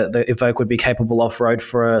that the Evoque would be capable off-road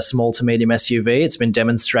for a small to medium SUV. It's been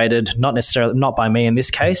demonstrated, not by me in this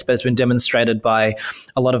case, but it's been demonstrated by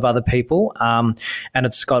a lot of other people. And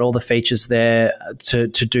it's got all the features there to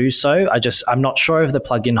do so. I'm not sure if the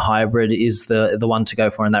plug-in hybrid is the one to go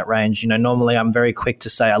for in that range. Normally I'm very quick to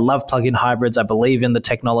say I love plug-in hybrids. I believe in the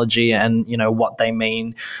technology and, what they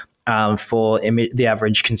mean for the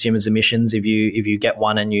average consumer's emissions if you get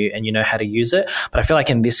one and you know how to use it. But I feel like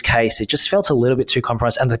in this case, it just felt a little bit too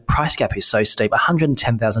compromised, and the price gap is so steep.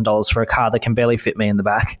 $110,000 for a car that can barely fit me in the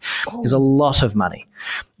back is a lot of money.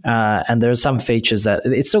 And there are some features that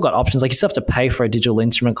it's still got options, like you still have to pay for a digital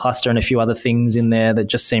instrument cluster and a few other things in there that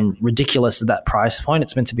just seem ridiculous at that price point.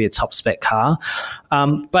 It's meant to be a top spec car,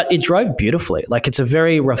 but it drove beautifully. Like, it's a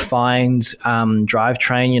very refined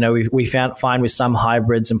drivetrain. We find with some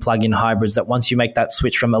hybrids and plug-in hybrids that once you make that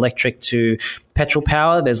switch from electric to petrol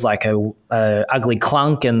power, there's like a ugly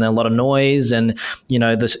clunk and a lot of noise, and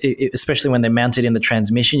especially when they're mounted in the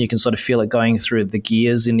transmission, you can sort of feel it going through the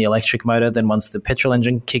gears in the electric motor. Then once the petrol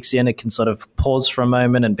engine kicks in, it can sort of pause for a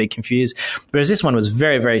moment and be confused. Whereas this one was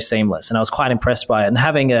very, very seamless, and I was quite impressed by it. And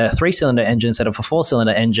having a 3-cylinder engine instead of a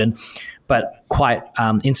 4-cylinder engine, but quite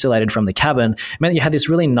insulated from the cabin, meant you had this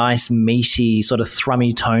really nice, meaty, sort of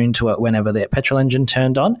thrummy tone to it whenever the petrol engine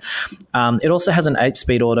turned on. It also has an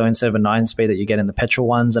 8-speed auto instead of a 9-speed that you get in the petrol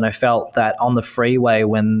ones, and I felt that on the freeway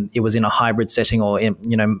when it was in a hybrid setting or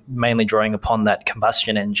mainly drawing upon that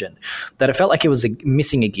combustion engine, that it felt like it was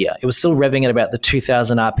missing a gear. It was still revving at about the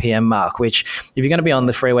 2,000 RPM mark, which if you're going to be on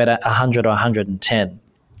the freeway at 100 or 110,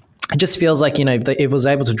 it just feels like, if it was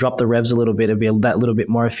able to drop the revs a little bit, it'd be that little bit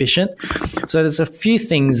more efficient. So there's a few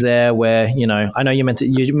things there where, I know you're meant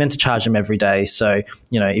to charge them every day. So,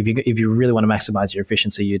 if you really want to maximize your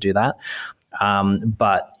efficiency, you do that.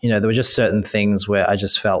 But, there were just certain things where I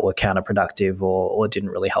just felt were counterproductive or didn't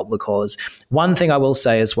really help the cause. One thing I will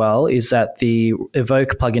say as well is that the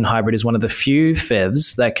Evoque plug-in hybrid is one of the few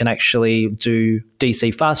PHEVs that can actually do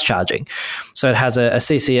DC fast charging. So it has a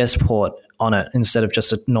CCS port on it instead of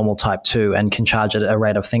just a normal Type 2 and can charge at a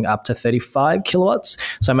rate of, I think, up to 35 kilowatts.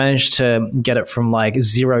 So I managed to get it from like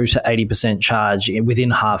 0 to 80% charge within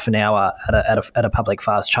half an hour at a public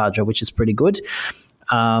fast charger, which is pretty good.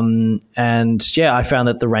 And I found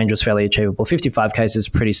that the range was fairly achievable. 55 k's is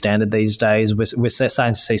pretty standard these days. We're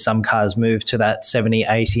starting to see some cars move to that 70,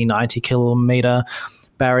 80, 90 kilometre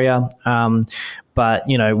barrier. But,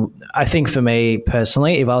 I think for me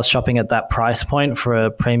personally, if I was shopping at that price point for a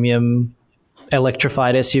premium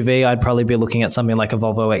electrified SUV, I'd probably be looking at something like a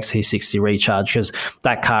Volvo XC60 Recharge, because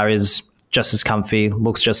that car is just as comfy,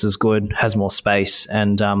 looks just as good, has more space,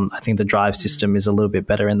 and I think the drive system is a little bit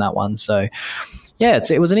better in that one. So, yeah,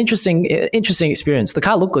 it was an interesting experience. The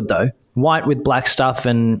car looked good though, white with black stuff,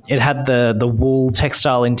 and it had the wool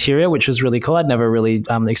textile interior, which was really cool. I'd never really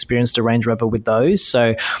experienced a Range Rover with those.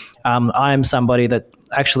 So I am somebody that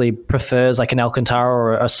actually prefers like an Alcantara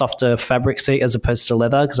or a softer fabric seat as opposed to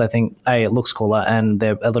leather, because I think it looks cooler and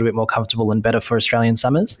they're a little bit more comfortable and better for Australian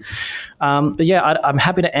summers. But yeah, I'm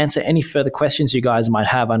happy to answer any further questions you guys might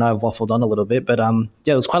have. I know I've waffled on a little bit, but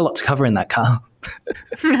there was quite a lot to cover in that car.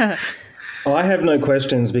 I have no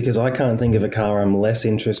questions because I can't think of a car I'm less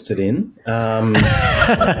interested in. Love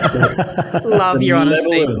your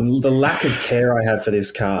honesty. The lack of care I have for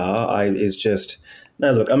this car is just...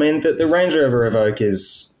 No, look, I mean, the Range Rover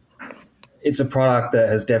Evoque it's a product that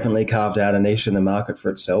has definitely carved out a niche in the market for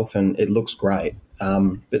itself, and it looks great.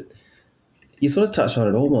 But you sort of touched on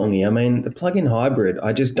it all, Longy. I mean, the plug-in hybrid,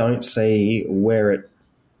 I just don't see where it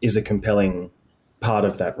is a compelling part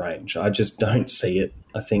of that range. I just don't see it.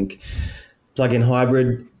 I think plug-in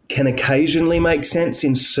hybrid can occasionally make sense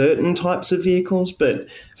in certain types of vehicles, but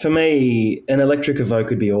for me, an electric Evoque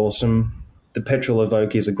would be awesome. The petrol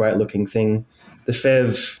Evoque is a great-looking thing. The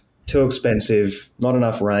PHEV, too expensive, not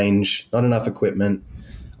enough range, not enough equipment.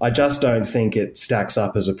 I just don't think it stacks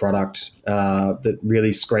up as a product that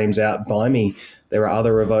really screams out, buy me. There are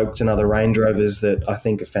other Evoques and other Range Rovers that I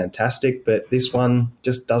think are fantastic, but this one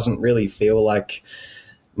just doesn't really feel like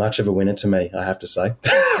much of a winner to me, I have to say.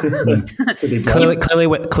 To be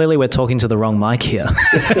clearly, we're talking to the wrong mic here.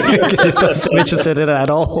 Because it's not interested in it at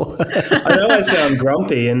all. I know I sound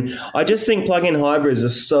grumpy, and I just think plug-in hybrids are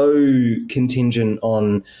so contingent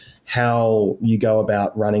on how you go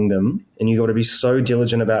about running them, and you've got to be so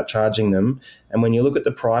diligent about charging them. And when you look at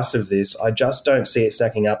the price of this, I just don't see it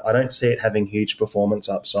stacking up. I don't see it having huge performance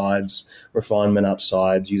upsides, refinement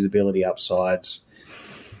upsides, usability upsides.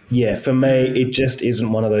 Yeah, for me, it just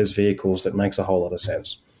isn't one of those vehicles that makes a whole lot of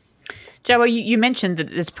sense. Joe, you mentioned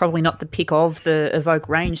that it's probably not the pick of the Evoque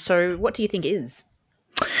range. So what do you think is?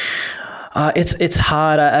 It's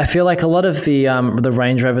hard. I feel like a lot of the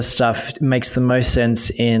Range Rover stuff makes the most sense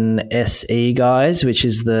in SE guys, which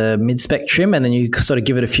is the mid-spec trim, and then you sort of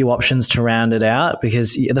give it a few options to round it out,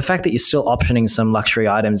 because the fact that you're still optioning some luxury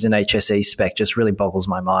items in HSE spec just really boggles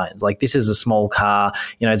my mind. Like, this is a small car,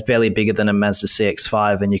 it's barely bigger than a Mazda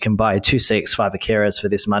CX-5, and you can buy 2 CX-5 Akeras for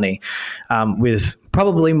this money with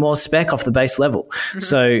probably more spec off the base level. Mm-hmm.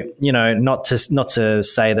 So, not to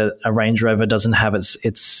say that a Range Rover doesn't have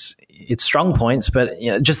its strong points, but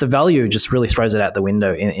just the value just really throws it out the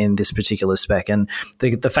window in this particular spec. And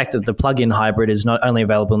the fact that the plug-in hybrid is not only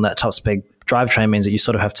available in that top spec drivetrain means that you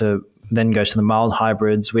sort of have to then go to the mild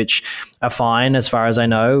hybrids, which are fine as far as I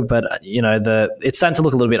know. But, it's starting to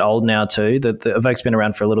look a little bit old now too. The Evoque's been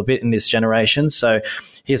around for a little bit in this generation. So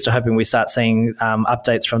here's to hoping we start seeing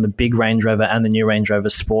updates from the big Range Rover and the new Range Rover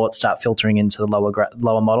Sport start filtering into the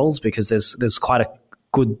lower models, because there's quite a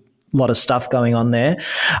good lot of stuff going on there.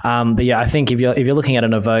 But yeah, I think if you're looking at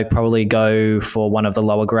an Evoque, probably go for one of the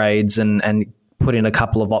lower grades and put in a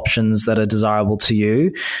couple of options that are desirable to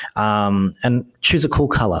you, and choose a cool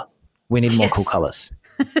color. We need more cool colors.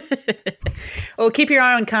 Well, keep your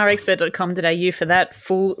eye on carexpert.com.au for that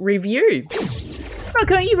full review.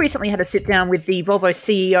 Rocco, you recently had a sit down with the Volvo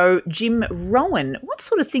CEO, Jim Rowan. What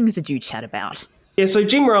sort of things did you chat about? Yeah, so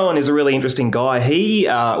Jim Rowan is a really interesting guy. He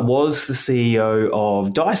was the CEO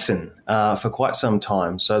of Dyson for quite some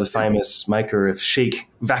time. So the famous maker of chic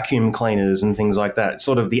vacuum cleaners and things like that.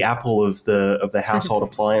 Sort of the Apple of the household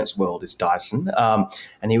appliance world is Dyson.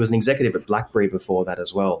 And he was an executive at BlackBerry before that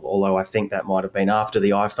as well, although I think that might have been after the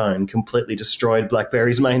iPhone completely destroyed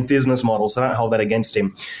BlackBerry's main business model, so I don't hold that against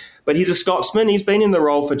him. But he's a Scotsman. He's been in the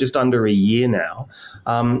role for just under a year now.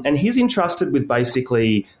 And he's entrusted with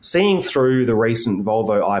basically seeing through the recent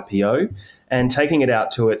Volvo IPO and taking it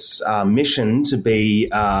out to its mission to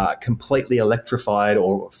be completely electrified,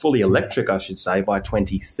 or fully electric, I should say, by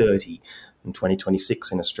 2030. In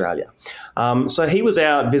 2026 in Australia. So he was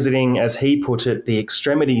out visiting, as he put it, the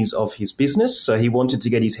extremities of his business. So he wanted to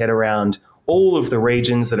get his head around all of the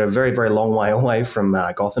regions that are a very, very long way away from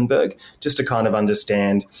Gothenburg, just to kind of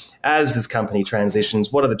understand, as this company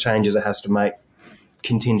transitions, what are the changes it has to make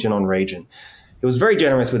contingent on region. He was very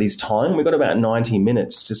generous with his time. We got about 90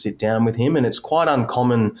 minutes to sit down with him, and it's quite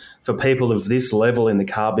uncommon for people of this level in the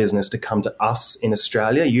car business to come to us in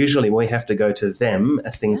Australia. Usually we have to go to them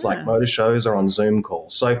at things like motor shows or on Zoom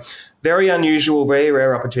calls. So very unusual, very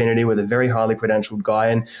rare opportunity with a very highly credentialed guy.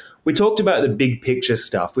 And we talked about the big picture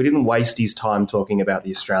stuff. We didn't waste his time talking about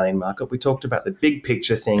the Australian market. We talked about the big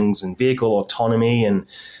picture things and vehicle autonomy and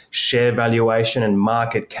share valuation and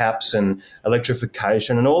market caps and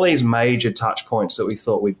electrification and all these major touch points that we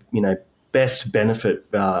thought would, best benefit,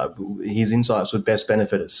 his insights would best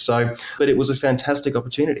benefit us. So, but it was a fantastic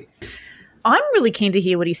opportunity. I'm really keen to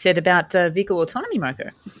hear what he said about vehicle autonomy, Moko.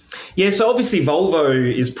 Yeah, so obviously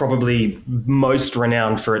Volvo is probably most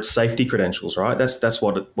renowned for its safety credentials, right? That's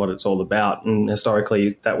what it's all about. And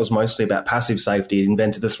historically, that was mostly about passive safety. It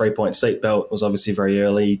invented the 3-point seatbelt, was obviously very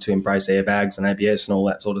early to embrace airbags and ABS and all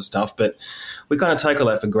that sort of stuff. But we kind of take all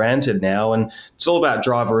that for granted now. And it's all about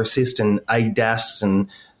driver assist and ADAS and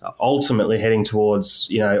ultimately heading towards,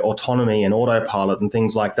 autonomy and autopilot and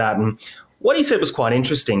things like that. And what he said was quite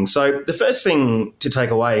interesting. So the first thing to take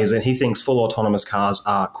away is that he thinks full autonomous cars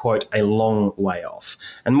are, quote, a long way off.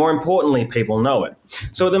 And more importantly, people know it.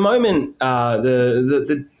 So at the moment,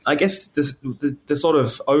 the sort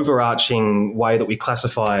of overarching way that we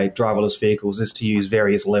classify driverless vehicles is to use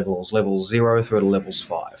various levels 0 through to levels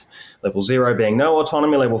 5. Level 0 being no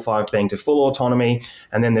autonomy, level 5 being to full autonomy,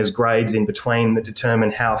 and then there's grades in between that determine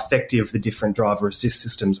how effective the different driver assist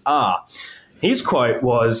systems are. His quote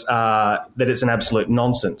was that it's an absolute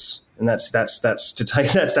nonsense, and that's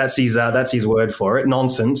his word for it.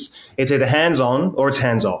 Nonsense. It's either hands on or it's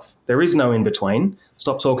hands off. There is no in between.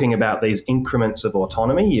 Stop talking about these increments of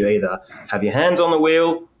autonomy. You either have your hands on the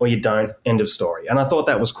wheel or you don't. End of story. And I thought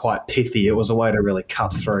that was quite pithy. It was a way to really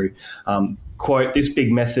cut through. Quote, this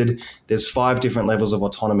big method, there's 5 different levels of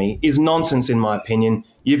autonomy, is nonsense in my opinion.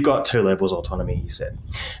 You've got 2 levels of autonomy, he said.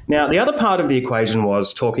 Now, the other part of the equation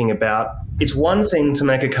was talking about it's one thing to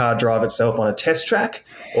make a car drive itself on a test track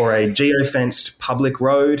or a geofenced public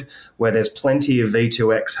road where there's plenty of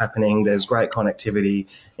V2X happening, there's great connectivity.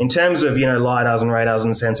 In terms of, LiDARs and radars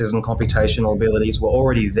and sensors and computational abilities, we're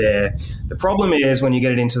already there. The problem is when you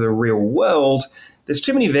get it into the real world, there's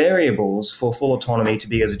too many variables for full autonomy to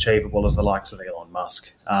be as achievable as the likes of Elon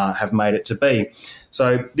Musk have made it to be.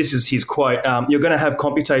 So this is his quote. You're going to have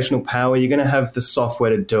computational power. You're going to have the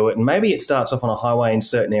software to do it. And maybe it starts off on a highway in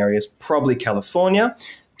certain areas, probably California,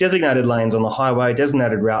 designated lanes on the highway,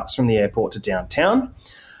 designated routes from the airport to downtown.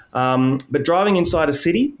 But driving inside a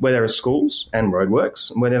city where there are schools and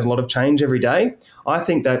roadworks, where there's a lot of change every day, I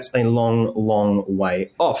think that's a long, long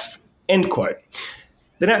way off. End quote.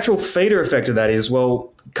 The natural feeder effect of that is,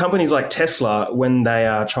 well, companies like Tesla, when they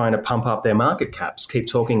are trying to pump up their market caps, keep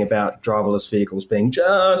talking about driverless vehicles being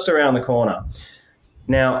just around the corner.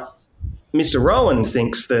 Now, Mr. Rowan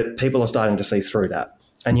thinks that people are starting to see through that,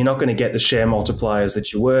 and you're not going to get the share multipliers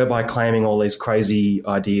that you were by claiming all these crazy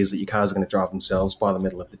ideas that your cars are going to drive themselves by the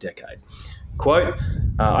middle of the decade. Quote,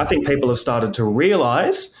 I think people have started to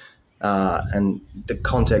realise, and the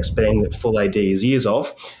context being that full AD is years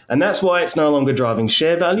off. And that's why it's no longer driving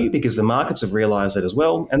share value, because the markets have realised it as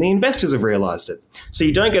well and the investors have realised it. So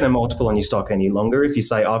you don't get a multiple on your stock any longer if you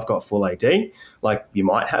say, I've got full AD, like you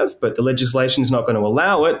might have, but the legislation is not going to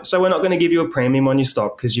allow it. So we're not going to give you a premium on your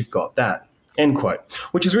stock because you've got that. End quote.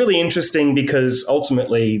 Which is really interesting because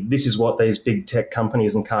ultimately this is what these big tech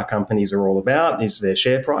companies and car companies are all about, is their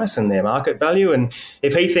share price and their market value. And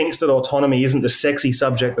if he thinks that autonomy isn't the sexy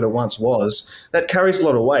subject that it once was, that carries a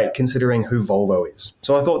lot of weight considering who Volvo is.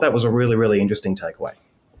 So I thought that was a really, really interesting takeaway.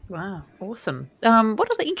 Wow, awesome.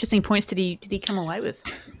 What other interesting points did he come away with?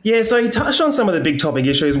 Yeah, so he touched on some of the big topic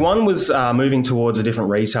issues. One was moving towards a different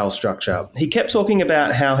retail structure. He kept talking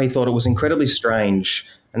about how he thought it was incredibly strange,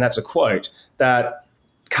 and that's a quote, that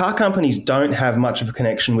car companies don't have much of a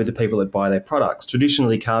connection with the people that buy their products.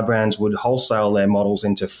 Traditionally, car brands would wholesale their models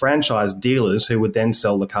into franchise dealers who would then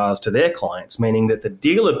sell the cars to their clients, meaning that the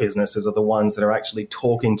dealer businesses are the ones that are actually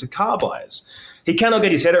talking to car buyers. He cannot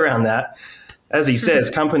get his head around that. As he says,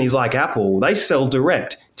 companies like Apple, they sell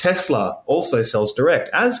direct. Tesla also sells direct,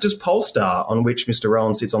 as does Polestar, on which Mr.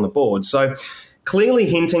 Rowan sits on the board. So clearly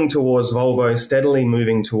hinting towards Volvo steadily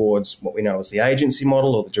moving towards what we know as the agency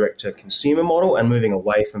model or the direct-to-consumer model and moving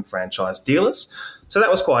away from franchise dealers. So that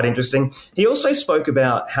was quite interesting. He also spoke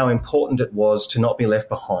about how important it was to not be left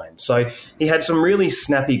behind. So he had some really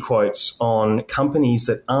snappy quotes on companies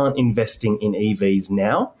that aren't investing in EVs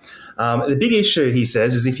now. The big issue, he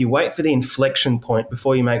says, is if you wait for the inflection point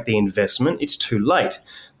before you make the investment, it's too late.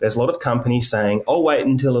 There's a lot of companies saying, I'll wait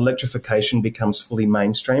until electrification becomes fully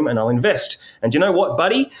mainstream and I'll invest. And you know what,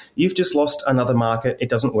 buddy? You've just lost another market. It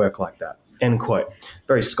doesn't work like that. End quote.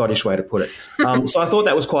 Very Scottish way to put it. So I thought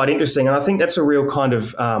that was quite interesting. And I think that's a real kind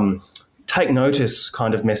of take notice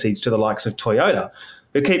kind of message to the likes of Toyota,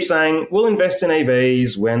 who keep saying, we'll invest in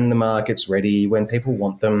EVs when the market's ready, when people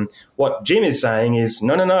want them. What Jim is saying is,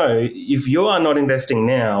 no. If you are not investing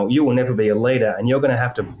now, you will never be a leader and you're going to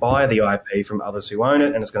have to buy the IP from others who own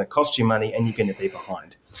it and it's going to cost you money and you're going to be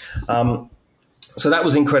behind. So that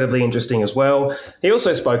was incredibly interesting as well. He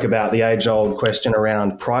also spoke about the age-old question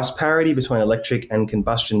around price parity between electric and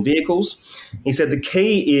combustion vehicles. He said the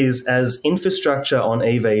key is as infrastructure on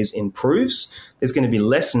EVs improves, there's going to be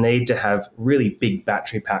less need to have really big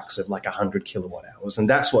battery packs of like 100 kilowatt hours, and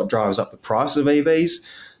that's what drives up the price of EVs.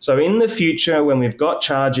 So in the future, when we've got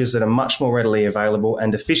chargers that are much more readily available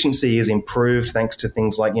and efficiency is improved thanks to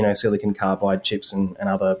things like, silicon carbide chips and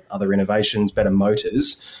other innovations, better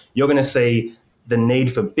motors, you're going to see the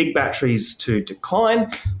need for big batteries to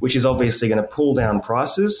decline, which is obviously going to pull down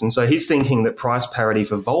prices. And so he's thinking that price parity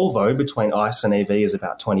for Volvo between ICE and EV is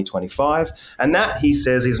about 2025. And that, he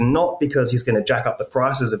says, is not because he's going to jack up the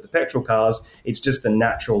prices of the petrol cars. It's just the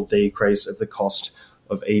natural decrease of the cost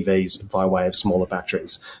of EVs by way of smaller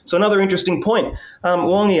batteries. So another interesting point.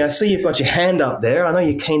 Wongi, I see you've got your hand up there. I know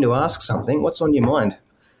you're keen to ask something. What's on your mind?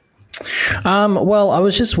 Well, I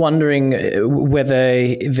was just wondering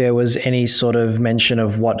whether there was any sort of mention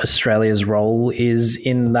of what Australia's role is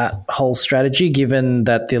in that whole strategy, given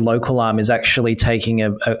that the local arm is actually taking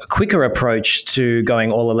a quicker approach to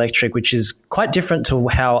going all electric, which is quite different to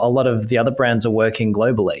how a lot of the other brands are working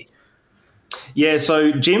globally. Yeah,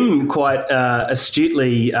 so Jim quite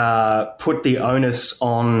astutely put the onus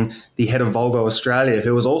on the head of Volvo Australia,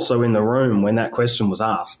 who was also in the room when that question was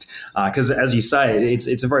asked. Because, as you say,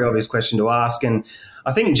 it's a very obvious question to ask. And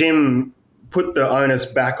I think Jim put the onus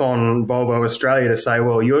back on Volvo Australia to say,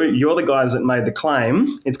 well, you're the guys that made the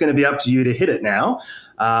claim. It's going to be up to you to hit it now.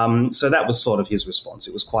 So that was sort of his response.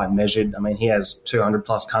 It was quite measured. I mean, he has 200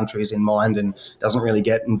 plus countries in mind and doesn't really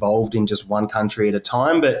get involved in just one country at a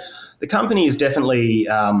time. But the company is definitely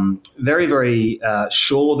very, very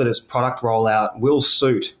sure that its product rollout will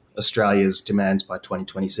suit Australia's demands by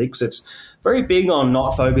 2026. It's very big on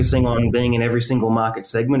not focusing on being in every single market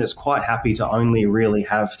segment. It's quite happy to only really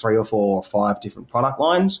have 3 or 4 or 5 different product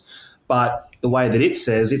lines. But the way that it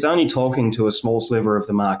says, it's only talking to a small sliver of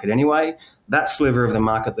the market anyway. That sliver of the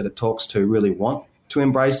market that it talks to really want to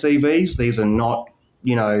embrace EVs. These are not,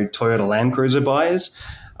 Toyota Land Cruiser buyers.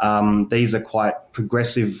 These are quite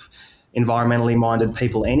progressive, environmentally minded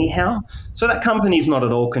people anyhow. So that company's not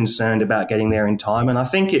at all concerned about getting there in time. And I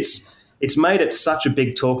think it's made it such a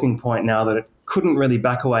big talking point now that it couldn't really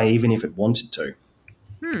back away even if it wanted to.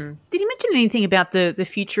 Did you mention anything about the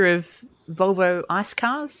future of Volvo ICE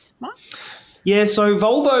cars, Mike? Yeah, so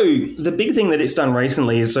Volvo, the big thing that it's done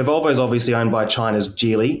recently is, so Volvo is obviously owned by China's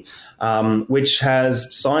Geely, which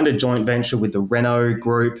has signed a joint venture with the Renault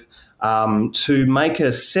Group to make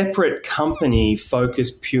a separate company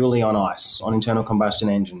focused purely on ICE, on internal combustion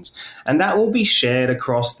engines. And that will be shared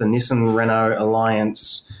across the Nissan-Renault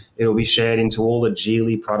alliance. It'll be shared into all the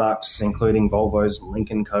Geely products, including Volvo's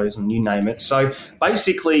Lynk & Co's and you name it. So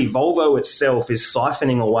basically, Volvo itself is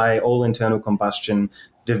siphoning away all internal combustion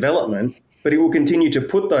development, but it will continue to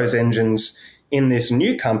put those engines in this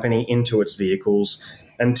new company into its vehicles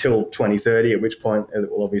until 2030, at which point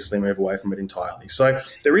it will obviously move away from it entirely. So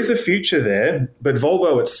there is a future there, but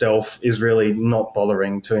Volvo itself is really not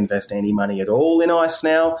bothering to invest any money at all in ICE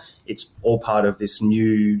now. It's all part of this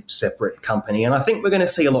new separate company. And I think we're going to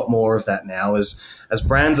see a lot more of that now as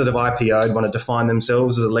brands that have IPO'd want to define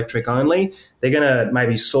themselves as electric only. They're going to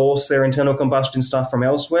maybe source their internal combustion stuff from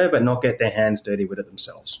elsewhere, but not get their hands dirty with it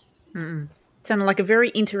themselves. Sounded like a very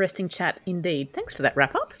interesting chat indeed. Thanks for that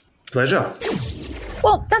wrap-up. Pleasure.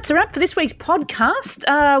 Well, that's a wrap for this week's podcast.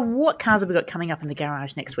 What cars have we got coming up in the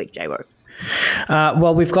garage next week, J-Wo?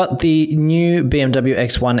 Well, we've got the new BMW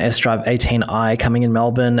X1 S-Drive 18i coming in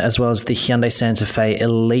Melbourne, as well as the Hyundai Santa Fe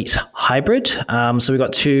Elite Hybrid. So we've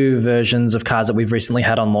got two versions of cars that we've recently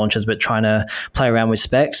had on launches, but trying to play around with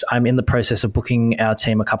specs. I'm in the process of booking our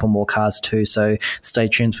team a couple more cars too, so stay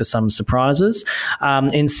tuned for some surprises.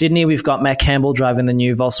 In Sydney, we've got Matt Campbell driving the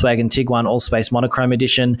new Volkswagen Tiguan All-Space Monochrome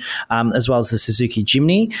Edition, as well as the Suzuki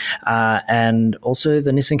Jimny, and also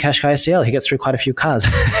the Nissan Qashqai SEL. He gets through quite a few cars.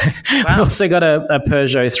 Wow. Also got a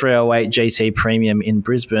Peugeot 308 GT Premium in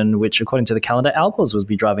Brisbane, which according to the calendar, Albers will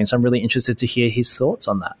be driving. So I'm really interested to hear his thoughts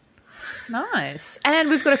on that. Nice. And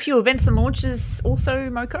we've got a few events and launches also,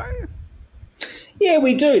 Moko. Yeah,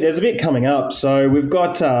 we do. There's a bit coming up. So we've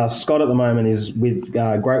got Scott at the moment is with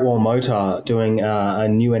Great Wall Motor doing a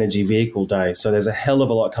new energy vehicle day. So there's a hell of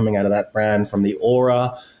a lot coming out of that brand, from the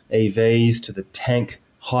Aura EVs to the Tank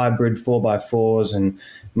hybrid 4x4s and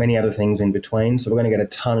many other things in between. So we're going to get a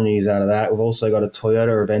ton of news out of that. We've also got a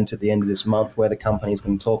Toyota event at the end of this month where the company is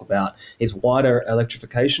going to talk about its wider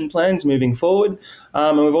electrification plans moving forward.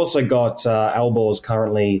 And we've also got Albors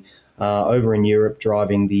currently over in Europe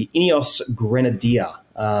driving the Ineos Grenadier,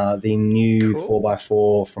 the new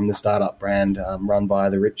 4x4 from the startup brand run by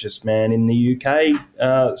the richest man in the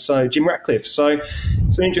UK, so Jim Ratcliffe. So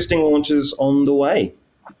some interesting launches on the way.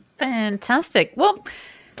 Fantastic. Well,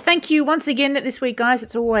 thank you once again this week, guys.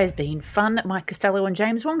 It's always been fun. Mike Costello and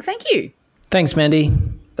James Wong, thank you. Thanks, Mandy.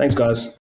 Thanks, guys.